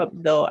we wrap up,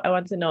 though, I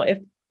want to know if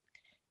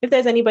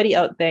there's anybody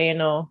out there,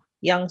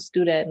 young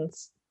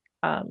students,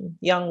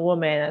 young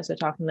women, as we're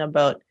talking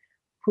about,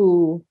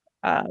 who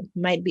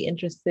might be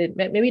interested,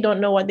 maybe don't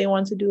know what they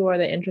want to do, or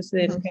they're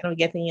interested in kind of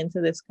getting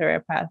into this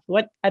career path,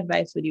 what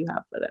advice would you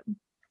have for them?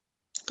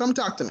 Come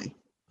talk to me.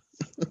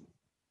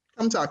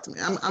 Come talk to me.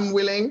 I'm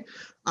willing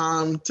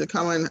to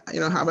come and,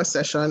 have a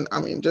session.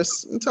 I mean,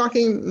 just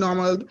talking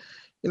normal,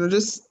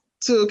 just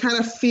to kind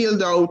of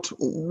field out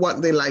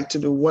what they like to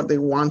do, what they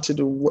want to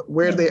do,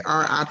 where they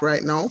are at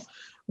right now.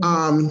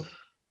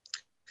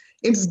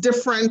 It's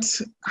different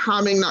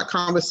having that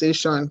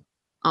conversation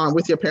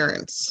with your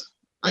parents.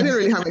 I didn't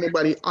really have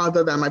anybody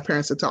other than my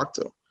parents to talk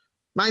to.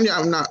 Mind you,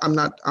 I'm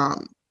not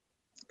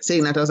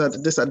saying that as a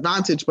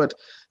disadvantage, but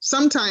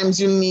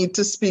sometimes you need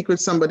to speak with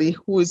somebody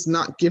who is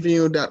not giving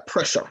you that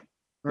pressure,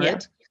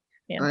 right?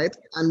 Yeah. Right.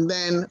 And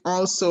then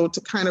also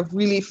to kind of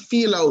really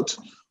feel out,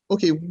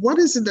 okay, what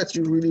is it that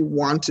you really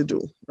want to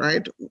do,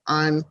 right?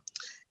 And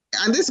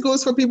this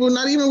goes for people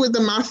not even with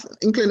the math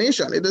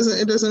inclination. It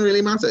doesn't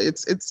really matter.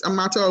 It's a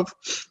matter of,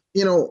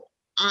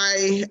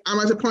 I'm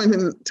at a point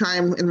in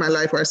time in my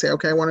life where I say,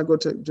 okay, I want to go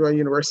to do a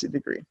university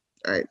degree,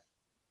 right?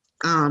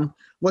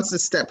 What's the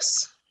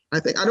steps? I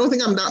don't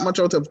think I'm that much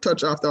out of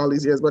touch after all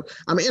these years, but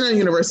I'm in a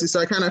university, so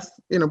I kind of,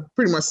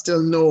 pretty much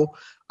still know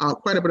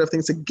quite a bit of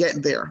things to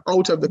get there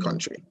out of the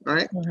country,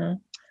 right?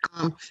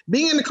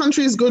 Being in the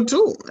country is good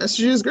too.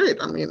 SGU is great.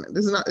 I mean,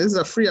 this is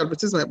a free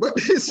advertisement, but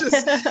it's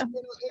just,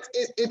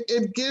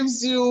 it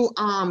gives you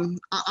an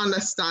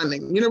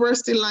understanding.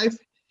 University life,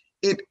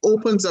 it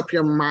opens up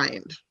your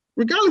mind,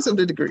 regardless of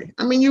the degree.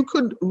 I mean, you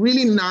could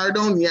really narrow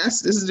down,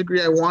 yes, this is the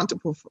degree I want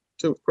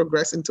to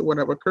progress into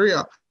whatever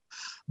career.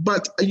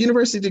 But a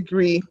university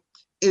degree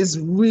is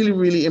really,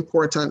 really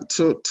important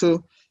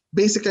to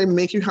basically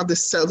make you have the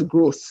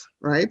self-growth,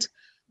 right?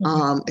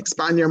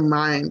 Expand your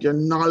mind, your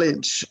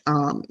knowledge,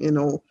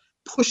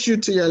 push you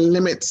to your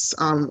limits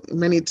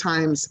many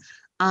times.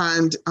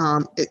 And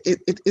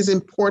it is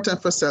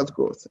important for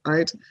self-growth,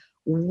 right?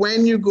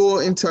 When you go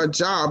into a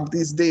job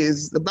these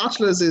days, the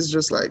bachelor's is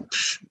just like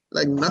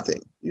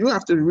nothing. You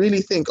have to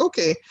really think,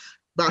 okay,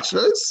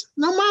 bachelor's,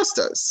 now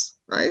master's,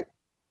 right?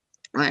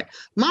 Right.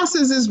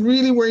 Masters is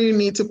really where you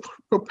need to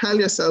propel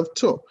yourself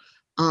to.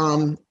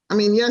 I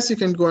mean, yes, you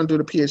can go and do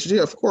the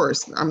PhD, of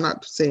course. I'm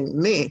not saying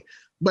nay,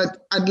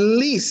 but at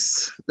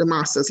least the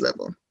master's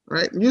level,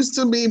 right? Used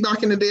to be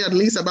back in the day, at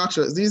least a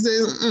bachelor's. These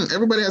days,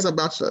 everybody has a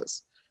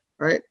bachelor's,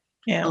 right?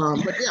 Yeah.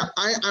 But yeah,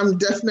 I'm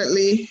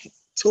definitely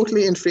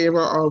totally in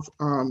favor of,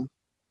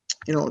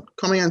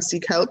 coming and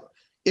seek help.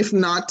 If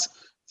not,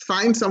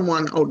 find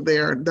someone out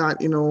there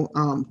that,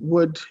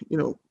 would,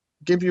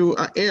 give you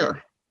an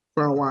air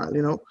for a while,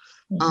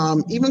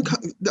 even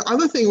the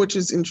other thing, which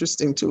is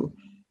interesting too,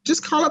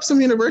 just call up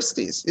some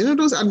universities,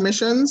 those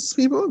admissions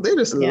people, they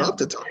just love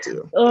to talk to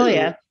you. Oh,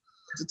 yeah.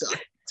 To talk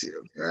to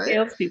you, right?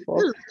 Sales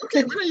people.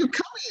 Okay, when are you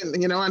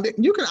coming? And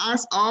you can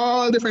ask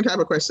all different type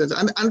of questions,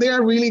 and they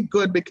are really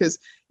good, because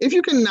if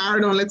you can narrow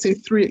down, let's say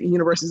 3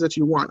 universities that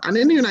you want, and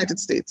in the United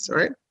States,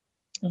 right?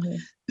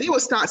 They will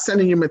start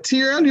sending you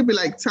material. You'll be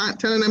like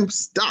telling them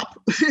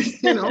stop,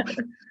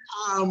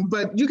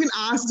 but you can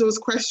ask those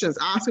questions.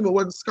 Ask about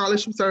what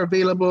scholarships are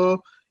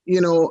available.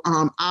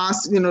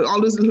 Ask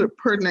all those little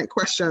pertinent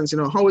questions.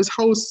 How is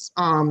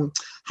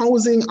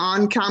housing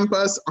on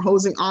campus,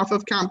 housing off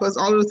of campus?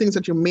 All of the things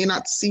that you may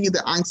not see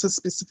the answers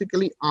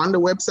specifically on the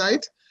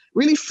website.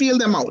 Really feel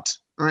them out,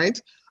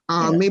 right?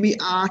 Maybe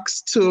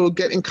ask to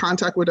get in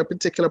contact with a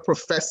particular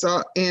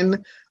professor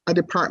in a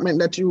department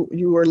that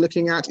you are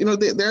looking at.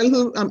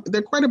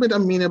 They're quite a bit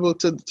amenable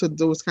to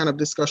those kind of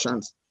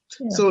discussions.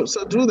 So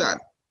do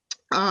that.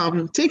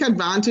 Take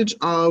advantage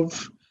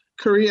of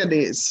career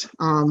days.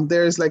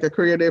 There's like a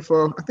career day I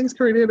think it's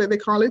career day that they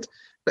call it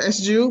for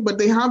SGU, but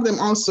they have them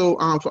also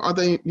for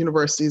other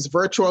universities,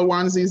 virtual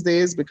ones these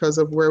days because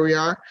of where we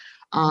are.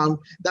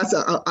 That's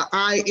a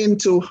eye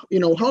into,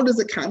 how does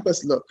the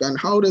campus look and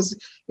how does,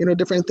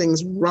 different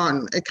things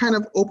run. It kind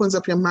of opens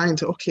up your mind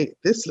to, okay,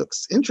 this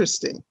looks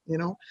interesting,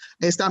 and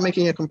start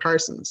making your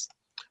comparisons.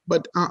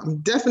 But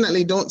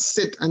definitely don't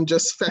sit and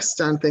just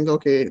fester and think,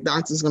 okay, the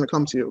answer is going to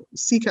come to you.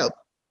 Seek help.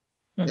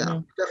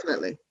 Yeah,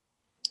 definitely.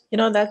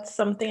 That's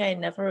something I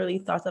never really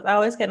thought of. I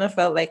always kind of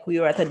felt like we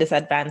were at a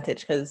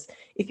disadvantage because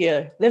if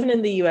you're living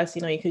in the US,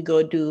 you could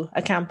go do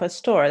a campus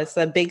tour. It's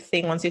a big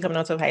thing. Once you come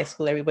out of high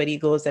school, everybody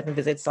goes and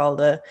visits all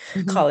the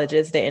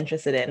colleges they're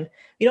interested in.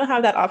 You don't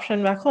have that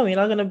option back home. You're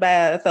not going to buy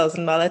a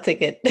 $1,000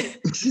 ticket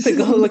to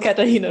go look at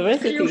a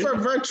university. Paying for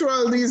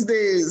virtual these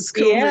days.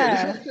 COVID.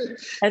 Yeah.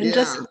 And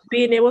just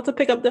being able to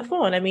pick up the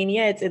phone. I mean,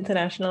 it's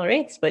international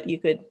rates, but you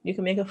can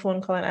make a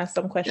phone call and ask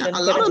some questions. Yeah,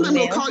 a lot of them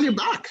will call you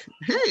back.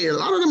 Hey, a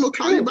lot of them will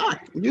call you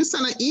back. You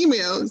send an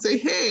email and say,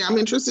 hey, I'm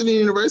interested in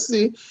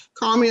university.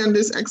 Call me on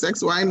this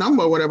XXY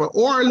number, whatever.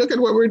 Or look at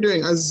what we're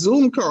doing, a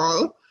Zoom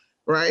call,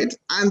 right?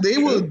 And they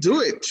will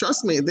do it.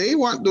 Trust me, they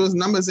want those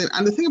numbers in.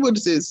 And the thing about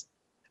this is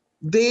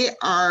they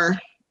are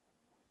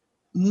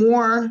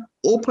more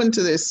open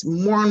to this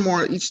more and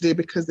more each day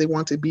because they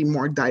want to be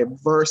more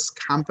diverse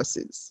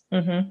campuses,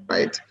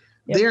 right?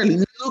 Yep. They are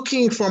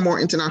looking for more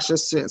international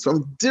students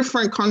from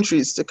different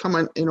countries to come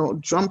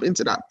and, jump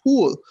into that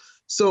pool.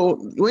 So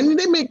when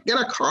they get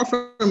a call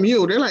from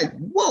you, they're like,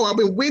 whoa, I've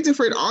been waiting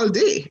for it all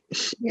day,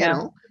 you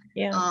know?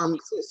 Yeah.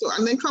 So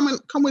and then come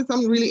with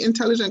some really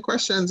intelligent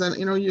questions, and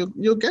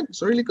you'll get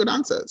really good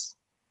answers.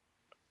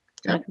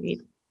 Yeah.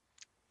 Agreed.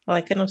 Well,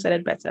 I couldn't have said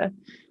it better.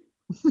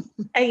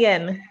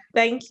 Again,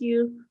 thank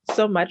you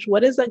so much.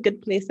 What is a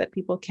good place that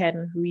people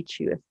can reach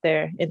you if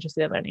they're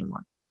interested in learning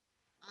more?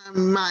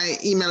 My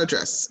email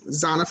address,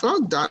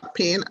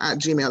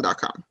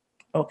 zanifa.payne@gmail.com.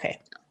 Okay,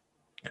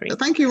 great. So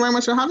thank you very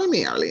much for having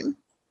me, Arlene.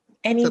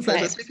 Anytime. It's a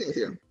pleasure speaking with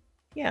you.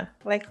 Yeah,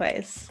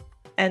 likewise.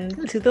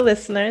 And to the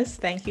listeners,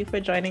 thank you for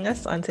joining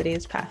us on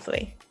today's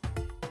Pathway.